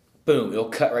 boom, it'll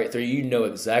cut right through. You know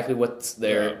exactly what's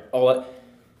there. Yeah. All that.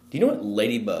 Do you know what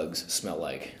ladybugs smell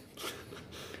like?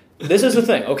 This is the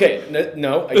thing. Okay,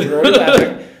 no, you're already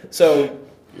laughing. So,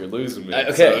 You're losing me.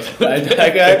 okay, So. I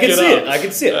can see it. I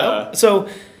can see it. Yeah. So,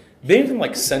 being from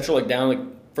like central, like down like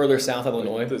further south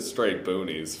Illinois. The straight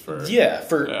boonies for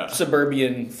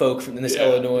Suburban folk from this Yeah.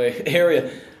 Illinois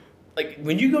area. Like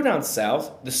when you go down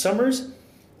south, the summers,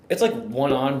 it's like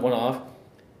one on, one off.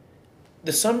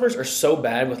 The summers are so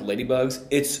bad with ladybugs,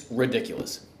 it's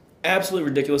ridiculous. Absolutely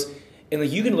ridiculous. And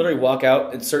like you can literally walk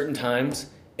out at certain times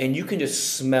and you can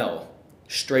just smell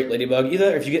straight ladybug.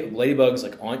 Either if you get ladybugs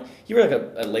like on you ever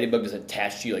like a ladybug that's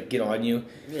attached to you, like get on you,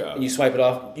 and you swipe it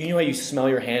off. You know how you smell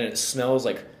your hand and it smells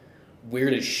like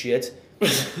weird as shit. I'm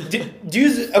just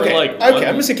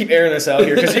gonna keep airing this out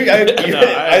here because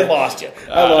I lost you.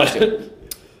 I lost you.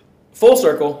 Full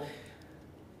circle.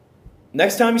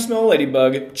 Next time you smell a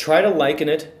ladybug, try to liken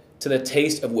it to the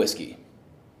taste of whiskey.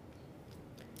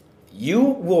 You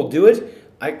will do it.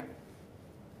 I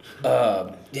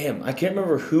can't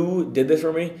remember who did this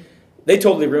for me. They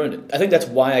totally ruined it. I think that's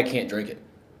why I can't drink it.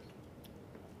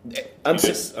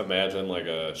 Just imagine like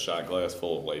a shot glass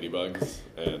full of ladybugs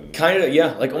and kind of,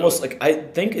 yeah, like almost like I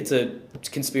think it's a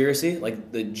conspiracy,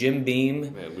 like the Jim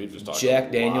Beam, man, we've just talked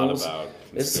Jack Daniels. about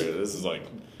conspiracy. This is like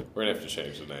we're gonna have to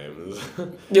change the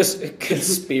name. Just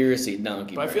conspiracy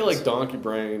donkey. But I feel like donkey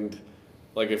brained.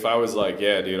 Like if I was like,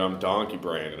 yeah, dude, I'm donkey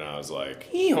brained, and I was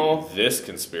like, this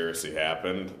conspiracy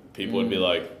happened, people would be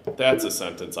like, that's a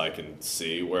sentence I can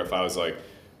see. Where if I was like,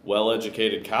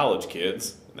 well-educated college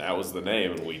kids, and that was the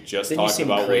name, and we just talked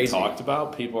about what we talked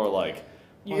about, people are like,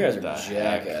 you guys are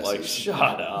jackasses. Like,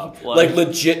 shut up. Like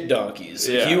legit donkeys.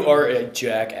 Yeah. You are a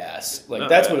jackass. Like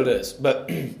that's what it is.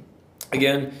 But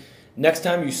again, next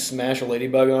time you smash a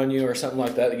ladybug on you or something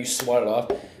like that, you swat it off.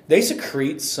 They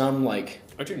secrete some like.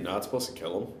 Aren't you not supposed to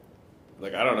kill them?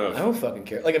 Like I don't know. I don't fucking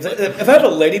care. Like if I have a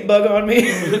ladybug on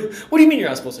me, what do you mean you're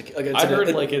not supposed to kill? Like, I heard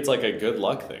it's like a good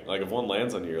luck thing. Like if one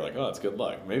lands on you, you're like, oh, it's good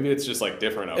luck. Maybe it's just like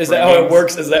different. Is that how it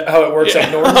works? Is that how it works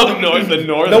up north? The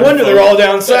north. No wonder they're all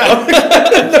down south.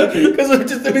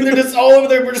 Because they're just all over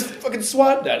there. We're just fucking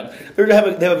swatting at them. They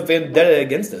have a vendetta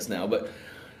against us now. But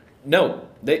no,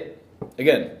 do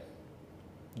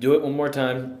it one more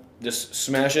time. Just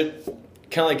smash it.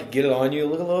 Kind of like get it on you,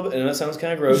 look a little bit, and that sounds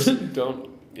kind of gross.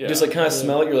 Just like kind of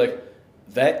smell it. You're like,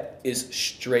 that is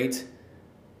straight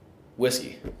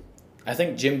whiskey. I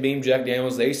think Jim Beam, Jack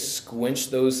Daniels, they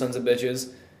squinch those sons of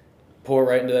bitches, pour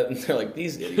right into that, and they're like,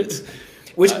 these idiots.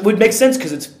 Which would make sense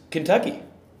because it's Kentucky.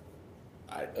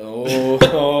 That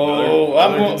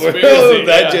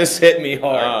just hit me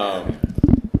hard.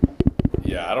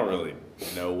 I don't really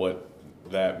know what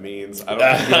that means.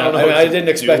 I didn't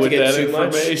expect to get too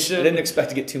much. I didn't expect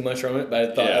to get too much from it,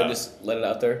 but I thought I'd just let it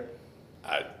out there.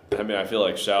 I mean, I feel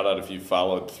like shout out if you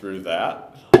followed through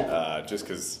that, just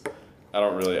because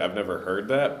I've never heard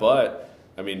that, but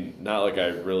I mean, not like I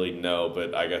really know,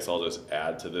 but I guess I'll just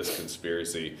add to this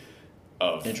conspiracy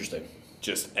of interesting.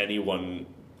 Just anyone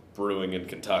brewing in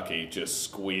Kentucky just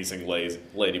squeezing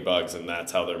ladybugs, and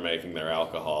that's how they're making their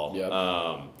alcohol. Yep.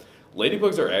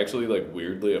 Ladybugs are actually like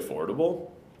weirdly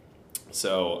affordable.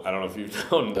 So I don't know if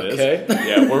you've known this. Okay.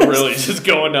 Yeah, we're really just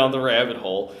going down the rabbit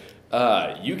hole.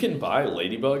 You can buy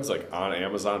ladybugs like on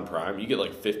Amazon Prime. You get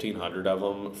like 1,500 of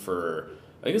them for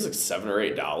I think it's like $7 or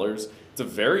 $8. It's a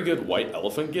very good white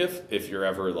elephant gift if you're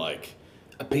ever like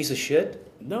a piece of shit.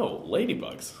 No,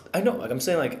 ladybugs. I know. Like I'm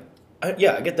saying, like I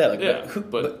get that. Like, yeah,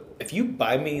 but if you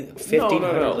buy me 1,500,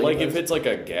 no. Like if it's like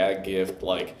a gag gift,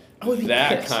 like.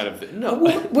 That kind of thing. No.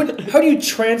 How do you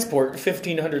transport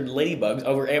 1,500 ladybugs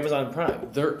over Amazon Prime?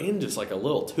 They're in just like a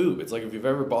little tube. It's like if you've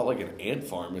ever bought like an ant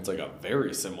farm, it's like a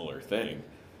very similar thing.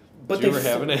 Did you ever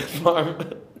have an ant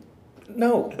farm?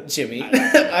 No, Jimmy.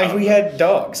 We had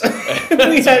dogs.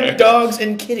 We had dogs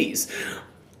and kitties.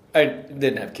 I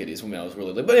didn't have kitties when I was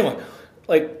really little. But anyway,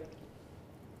 like,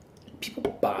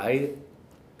 people buy...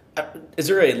 Is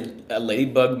there a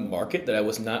ladybug market that I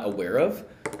was not aware of?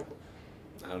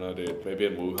 I don't know, dude. Maybe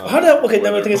in Wuhan.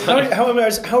 The thing is,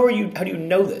 how do you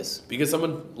know this? Because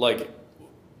someone, like,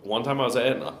 one time I was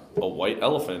at a white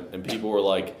elephant, and people were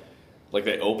like,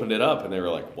 they opened it up, and they were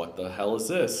like, what the hell is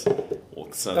this?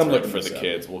 Well, since for the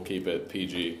kids, we'll keep it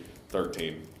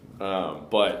PG-13.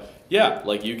 But, yeah,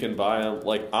 like, you can buy them,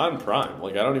 like, on Prime.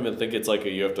 Like, I don't even think it's like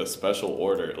you have to special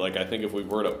order. Like, I think if we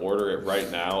were to order it right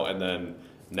now, and then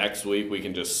next week we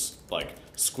can just, like,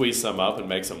 squeeze some up and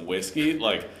make some whiskey,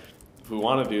 like... If we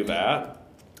want to do that.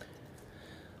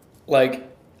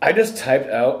 Like, I just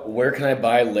typed out, where can I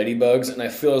buy ladybugs? And I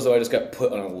feel as though I just got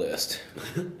put on a list.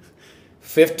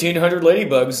 1,500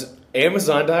 ladybugs,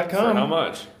 Amazon.com. For how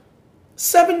much?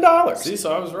 $7. See,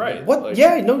 so I was right. What? Like,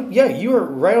 you were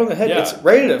right on the head. Yeah. It's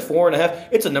rated at 4.5.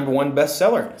 It's a #1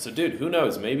 bestseller. So, dude, who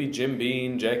knows? Maybe Jim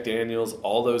Beam, Jack Daniels,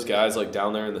 all those guys like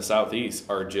down there in the Southeast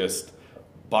are just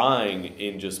buying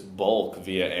in just bulk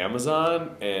via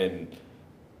Amazon, and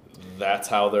that's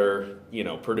how they're,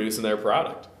 producing their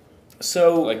product.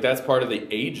 So, like, that's part of the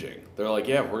aging. They're like,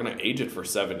 yeah, we're going to age it for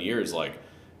 7 years. Like,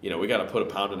 we got to put 1.5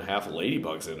 pounds of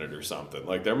ladybugs in it or something.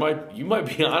 Like, you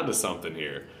might be onto something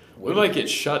here. We might get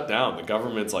shut down. The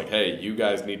government's like, hey, you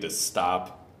guys need to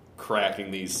stop cracking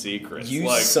these secrets. You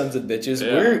like, sons of bitches.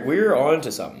 Yeah. We're on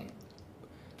to something.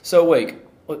 So, wait,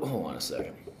 hold on a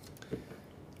second.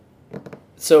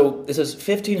 So, this is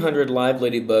 1,500 live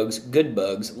ladybugs, good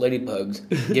bugs,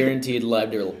 ladybugs, guaranteed live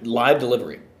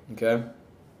delivery. Okay?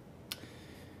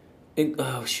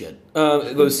 Oh, shit.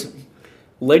 It goes,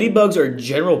 ladybugs are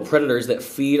general predators that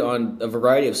feed on a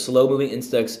variety of slow-moving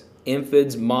insects,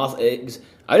 aphids, moth eggs.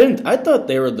 I thought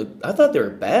they were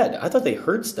bad. I thought they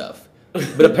hurt stuff.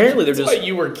 But apparently they're just...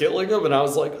 you were killing them, and I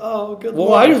was like, oh, good Well,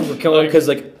 luck. I just were killing them because,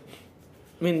 like...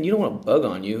 I mean, you don't want a bug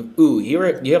on you. Ooh, you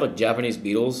have, like, Japanese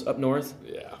beetles up north?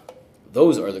 Yeah.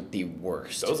 Those are the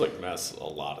worst. Those, like, mess a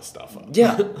lot of stuff up.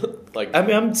 Yeah. Like, I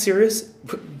mean, I'm serious.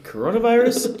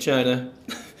 Coronavirus, China...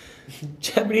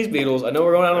 Japanese beetles. I know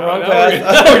we're going down the wrong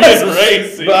path. We're just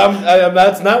racing. But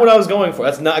that's not what I was going for.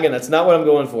 That's not what I'm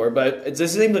going for. But it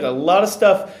just seems like a lot of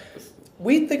stuff.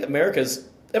 We think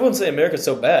everyone's saying America's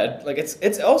so bad. Like,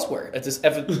 it's elsewhere. It's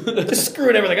just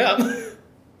screwing everything up.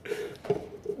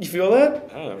 You feel that?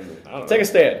 I don't know. Take a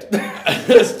stand.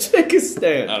 Just take a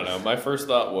stand. I don't know. My first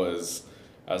thought was,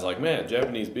 I was like, man,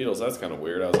 Japanese beetles, that's kind of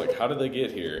weird. I was like, how did they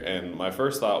get here? And my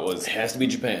first thought was... It has to be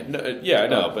Japan. No, yeah, I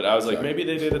know. But I was like, maybe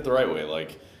they did it the right way.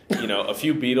 Like, a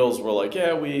few beetles were like,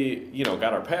 yeah, we,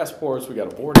 got our passports. We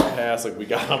got a boarding pass. Like, we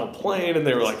got on a plane. And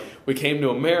they were like, we came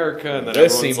to America. And then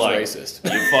this everyone's seems like...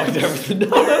 racist. You fucked everything.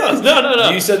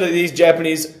 No. You said that these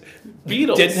Japanese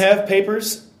beetles didn't have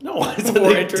papers? No, I said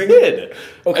they did.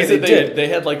 Okay, they did. They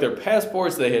had, like, their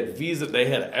passports, they had visa, they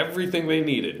had everything they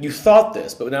needed. You thought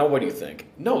this, but now what do you think?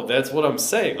 No, that's what I'm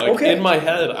saying. Like, in my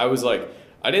head, I was like,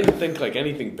 I didn't think, like,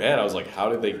 anything bad. I was like, how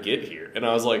did they get here? And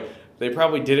I was like, they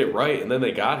probably did it right, and then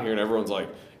they got here, and everyone's like,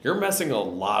 you're messing a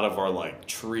lot of our, like,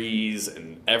 trees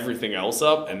and everything else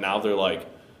up, and now they're like,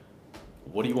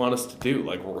 what do you want us to do?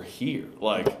 Like, we're here.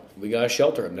 Like, we gotta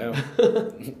shelter them now.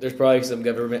 There's probably some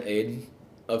government aid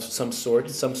of some sort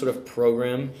of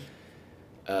program.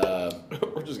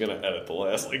 We're just gonna edit the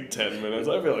last like 10 minutes.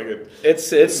 I feel like it's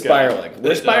spiraling.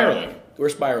 We're spiraling. We're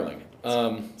spiraling.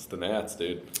 It's the gnats,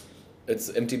 dude. It's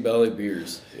empty belly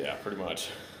beers. Yeah, pretty much.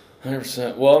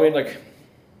 100%. Well, I mean, like,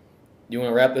 you want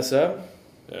to wrap this up?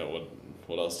 Yeah.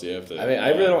 What else do you have to? I mean, I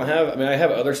really don't have. I mean, I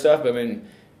have other stuff, but I mean,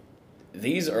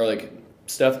 these are like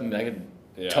stuff I could.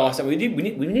 Yeah. Toss it. We need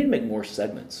to make more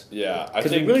segments. Yeah, I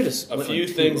think really just a few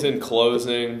things in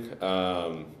closing.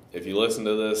 If you listen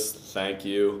to this, thank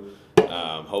you.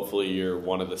 Hopefully you're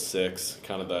one of the 6,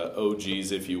 kind of the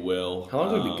OGs, if you will. How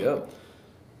long did we go?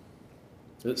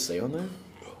 Did it say on there?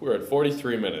 We're at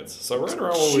 43 minutes, so right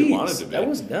around where we wanted to be. That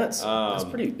was nuts. That's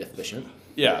pretty efficient.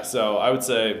 Yeah, so I would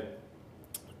say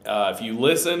if you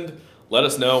listened, let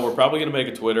us know. We're probably going to make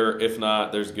a Twitter. If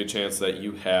not, there's a good chance that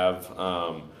you have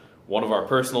one of our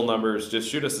personal numbers. Just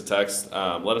shoot us a text.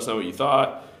 Let us know what you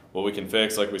thought, what we can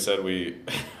fix. Like we said, we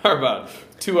are about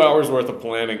 2 hours worth of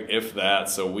planning, if that.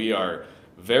 So we are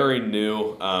very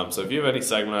new. So if you have any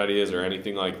segment ideas or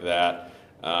anything like that.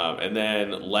 And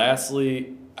then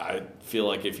lastly, I feel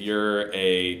like if you're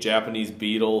a Japanese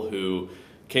beetle who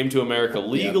came to America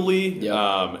legally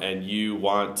and you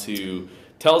want to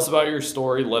tell us about your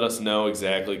story, let us know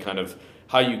exactly kind of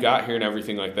how you got here and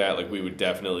everything like that. Like, we would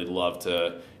definitely love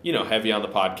to, have you on the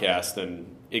podcast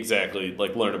and exactly,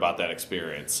 like, learn about that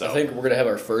experience. So I think we're going to have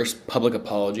our first public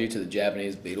apology to the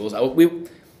Japanese beetles.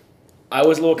 I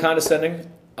was a little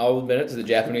condescending, I'll admit it, to the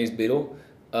Japanese beetle.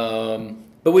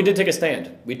 But we did take a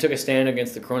stand. We took a stand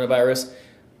against the coronavirus.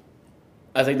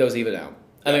 I think those even out.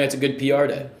 I think that's a good PR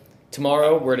day.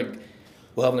 Tomorrow,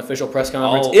 we'll have an official press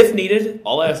conference, if needed.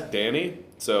 I'll ask Danny.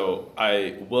 So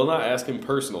I will not ask him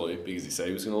personally because he said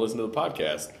he was going to listen to the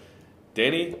podcast.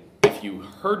 Danny, if you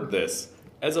heard this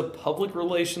as a public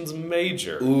relations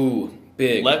major, ooh,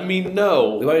 big. Let me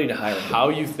know we might need to hire him. How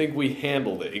you think we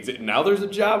handled it. Now there's a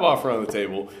job offer on the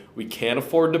table. We can't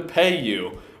afford to pay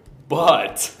you,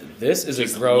 but this is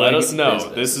a growing let us know.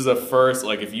 business. This is a first.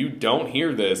 Like, if you don't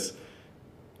hear this,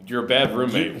 you're a bad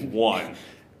roommate, one.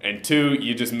 And two,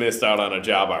 you just missed out on a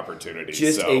job opportunity.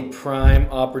 Just a prime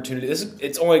opportunity.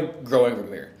 It's only growing from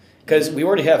here. Because we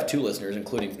already have 2 listeners,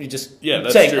 including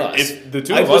that's saying true. us. If the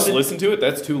 2 of us listen to it,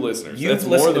 that's 2 listeners. You've that's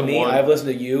listened more to than me, one. I've listened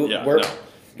to you. Yeah,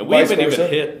 and we haven't even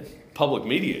hit public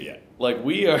media yet. Like,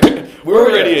 we're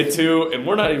already at 2, and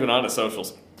we're not even on a social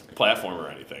platform or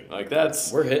anything. Like,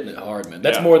 we're hitting it hard, man.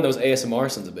 That's more than those ASMR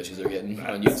sons of bitches are getting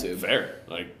on YouTube. Fair.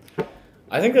 Like,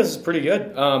 I think this is pretty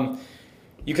good.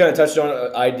 You kind of touched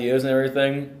on ideas and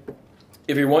everything.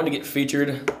 If you're wanting to get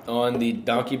featured on the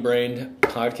Donkey Brained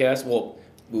podcast,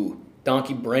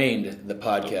 Donkey Brained the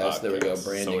podcast. There we go,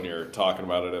 branding. So when you're talking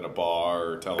about it in a bar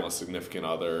or telling a significant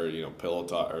other, pillow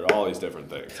talk, or all these different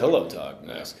things. Pillow talk,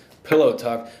 nice. Pillow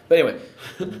talk. But anyway,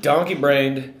 Donkey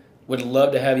Brained would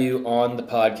love to have you on the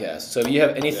podcast. So if you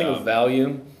have anything of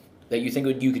value that you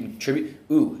think you can contribute,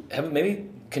 have maybe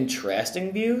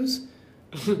contrasting views.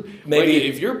 Maybe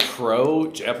if you're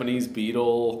pro Japanese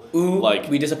beetle,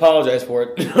 we just apologize for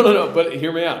it. No. But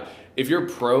hear me out. If you're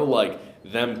pro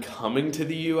them coming to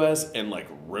the U.S. and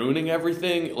ruining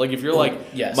everything, if you're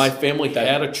yes, my family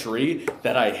had a tree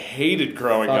that I hated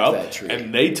growing up,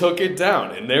 and they took it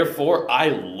down, and therefore I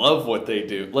love what they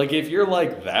do. If you're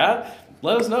like that,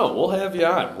 let us know. We'll have you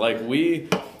on.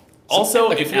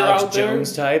 Also, if you're Alex out there,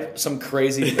 Jones type, some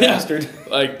crazy bastard.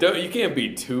 You can't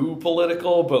be too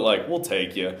political, but we'll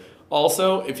take you.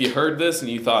 Also, if you heard this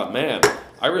and you thought, man,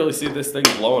 I really see this thing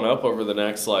blowing up over the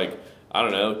next 2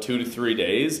 to 3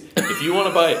 days. If you want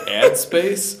to buy ad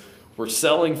space, we're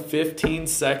selling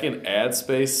 15-second ad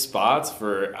space spots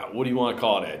for what do you want to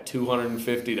call it at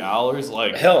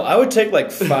 $250? Hell, I would take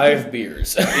 5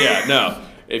 beers. Yeah, no.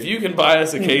 If you can buy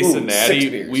us a case of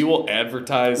Natty, we will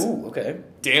advertise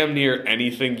damn near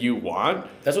anything you want.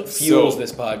 That's what fuels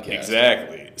this podcast.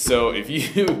 Exactly. So if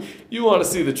you want to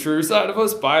see the true side of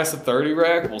us, buy us a 30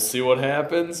 rack. We'll see what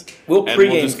happens. We'll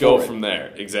just go from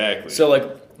there. Exactly. So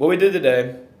what we did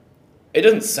today, it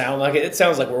doesn't sound like it. It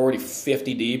sounds like we're already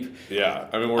 50 deep. Yeah.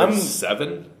 I mean, we're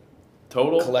 7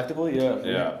 total. Collectively, yeah.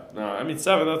 Yeah. No, I mean,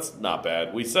 7, that's not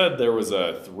bad. We said there was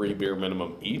a 3 beer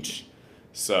minimum each.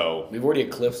 So we've already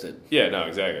eclipsed it. Yeah, no,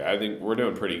 exactly. I think we're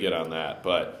doing pretty good on that.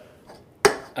 But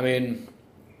I mean,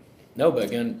 no, but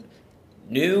again,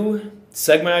 new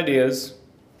segment ideas.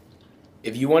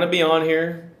 If you want to be on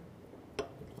here,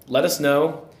 let us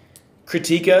know.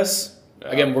 Critique us. Yeah.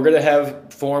 Again, we're going to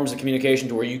have forms of communication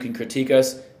to where you can critique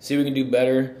us, see what we can do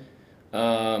better.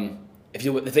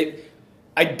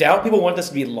 I doubt people want this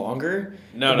to be longer.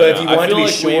 No. But if you want it to be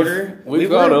shorter, we've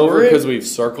gone over because we've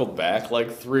circled back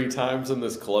 3 times in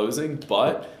this closing.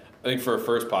 But I think for a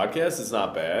first podcast, it's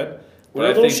not bad. We're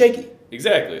a little shaky.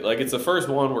 Exactly. It's the first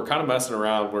one. We're kind of messing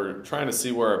around. We're trying to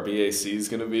see where our BAC is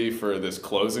going to be for this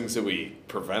closing so we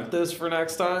prevent this for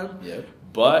next time. Yeah.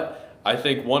 But I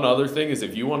think one other thing is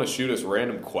if you want to shoot us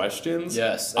random questions,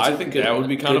 yes, I think that would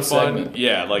be kind of fun. Segment.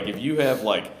 Yeah, if you have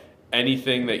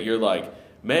anything that you're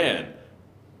man,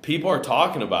 people are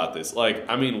talking about this.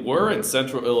 We're in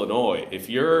Central Illinois. If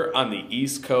you're on the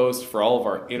East Coast, for all of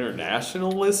our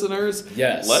international listeners,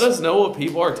 yes, let us know what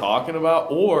people are talking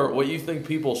about or what you think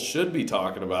people should be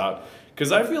talking about.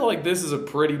 Because I feel like this is a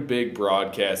pretty big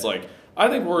broadcast. I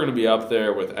think we're going to be up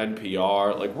there with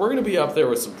NPR. We're going to be up there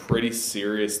with some pretty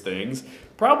serious things.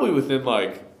 Probably within,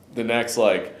 the next,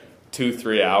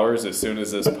 2-3 hours as soon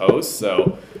as this posts.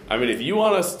 So, I mean, if you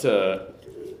want us to...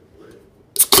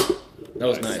 That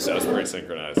was nice. That was pretty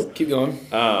synchronized. Keep going.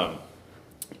 But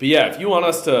yeah, if you want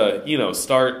us to,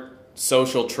 start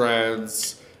social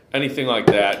trends, anything like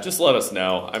that, just let us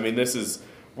know. I mean,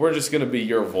 we're just going to be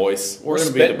your voice. We're going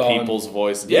to be the people's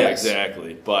voice. Yes. Yeah,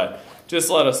 exactly. But just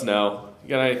let us know. You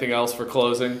got anything else for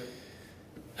closing?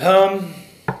 No,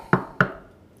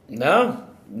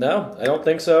 I don't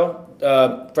think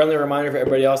so. Friendly reminder for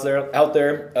everybody else out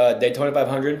there, Daytona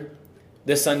 500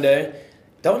 this Sunday.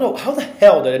 Don't know how the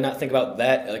hell did I not think about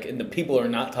that? In the people are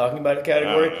not talking about it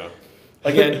category.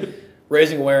 Again,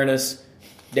 raising awareness.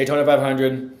 Daytona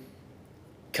 500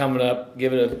 coming up.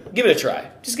 Give it a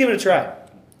try. Just give it a try.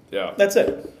 Yeah. That's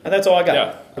it. And that's all I got.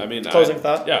 Yeah. I mean, closing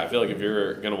thought? Yeah, I feel like if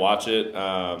you're going to watch it,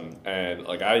 and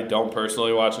like I don't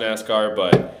personally watch NASCAR,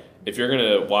 but if you're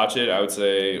going to watch it, I would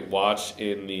say watch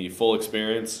in the full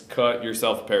experience. Cut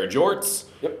yourself a pair of jorts.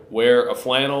 Yep. Wear a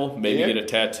flannel. Maybe get a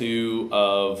tattoo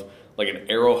of like an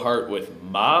arrow heart with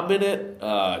mom in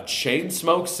it. Chain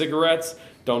smoke cigarettes.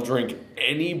 Don't drink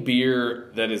any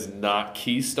beer that is not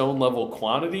Keystone level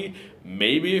quantity.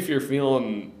 Maybe if you're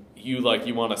feeling you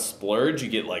want to splurge, you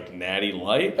get like Natty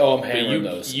Light. Oh, I'm hammering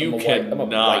those. You I'm a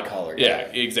white collar guy. Yeah,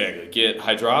 exactly. Get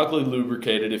hydraulically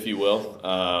lubricated, if you will.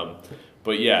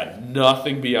 But yeah,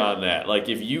 nothing beyond that. Like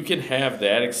if you can have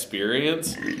that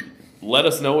experience, let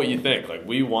us know what you think. Like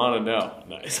we want to know.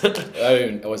 Nice.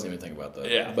 I wasn't even thinking about that.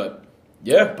 Yeah. But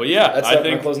yeah, that's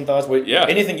my closing thoughts. Wait,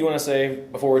 anything you want to say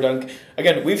before we're done?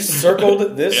 Again, we've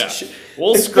circled this. Yeah.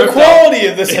 We'll the quality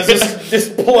of this has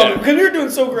just pulled up because we were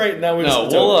doing so great. Now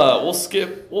we'll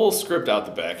script out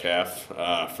the back half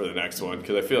for the next one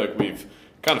because I feel like we've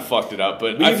kind of fucked it up.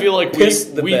 But I feel like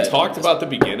we talked about the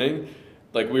beginning.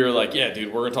 Like we were like, yeah,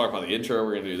 dude, we're gonna talk about the intro.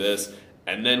 We're gonna do this,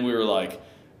 and then we were like,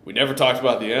 we never talked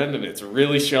about the end, and it's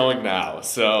really showing now.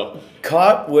 So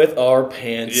caught with our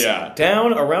pants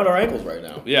down around our ankles right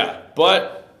now. Yeah,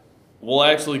 but we'll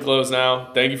actually close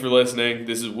now. Thank you for listening.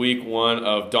 This is week 1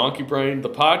 of Donkey Brain, the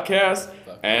podcast,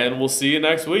 and we'll see you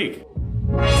next week.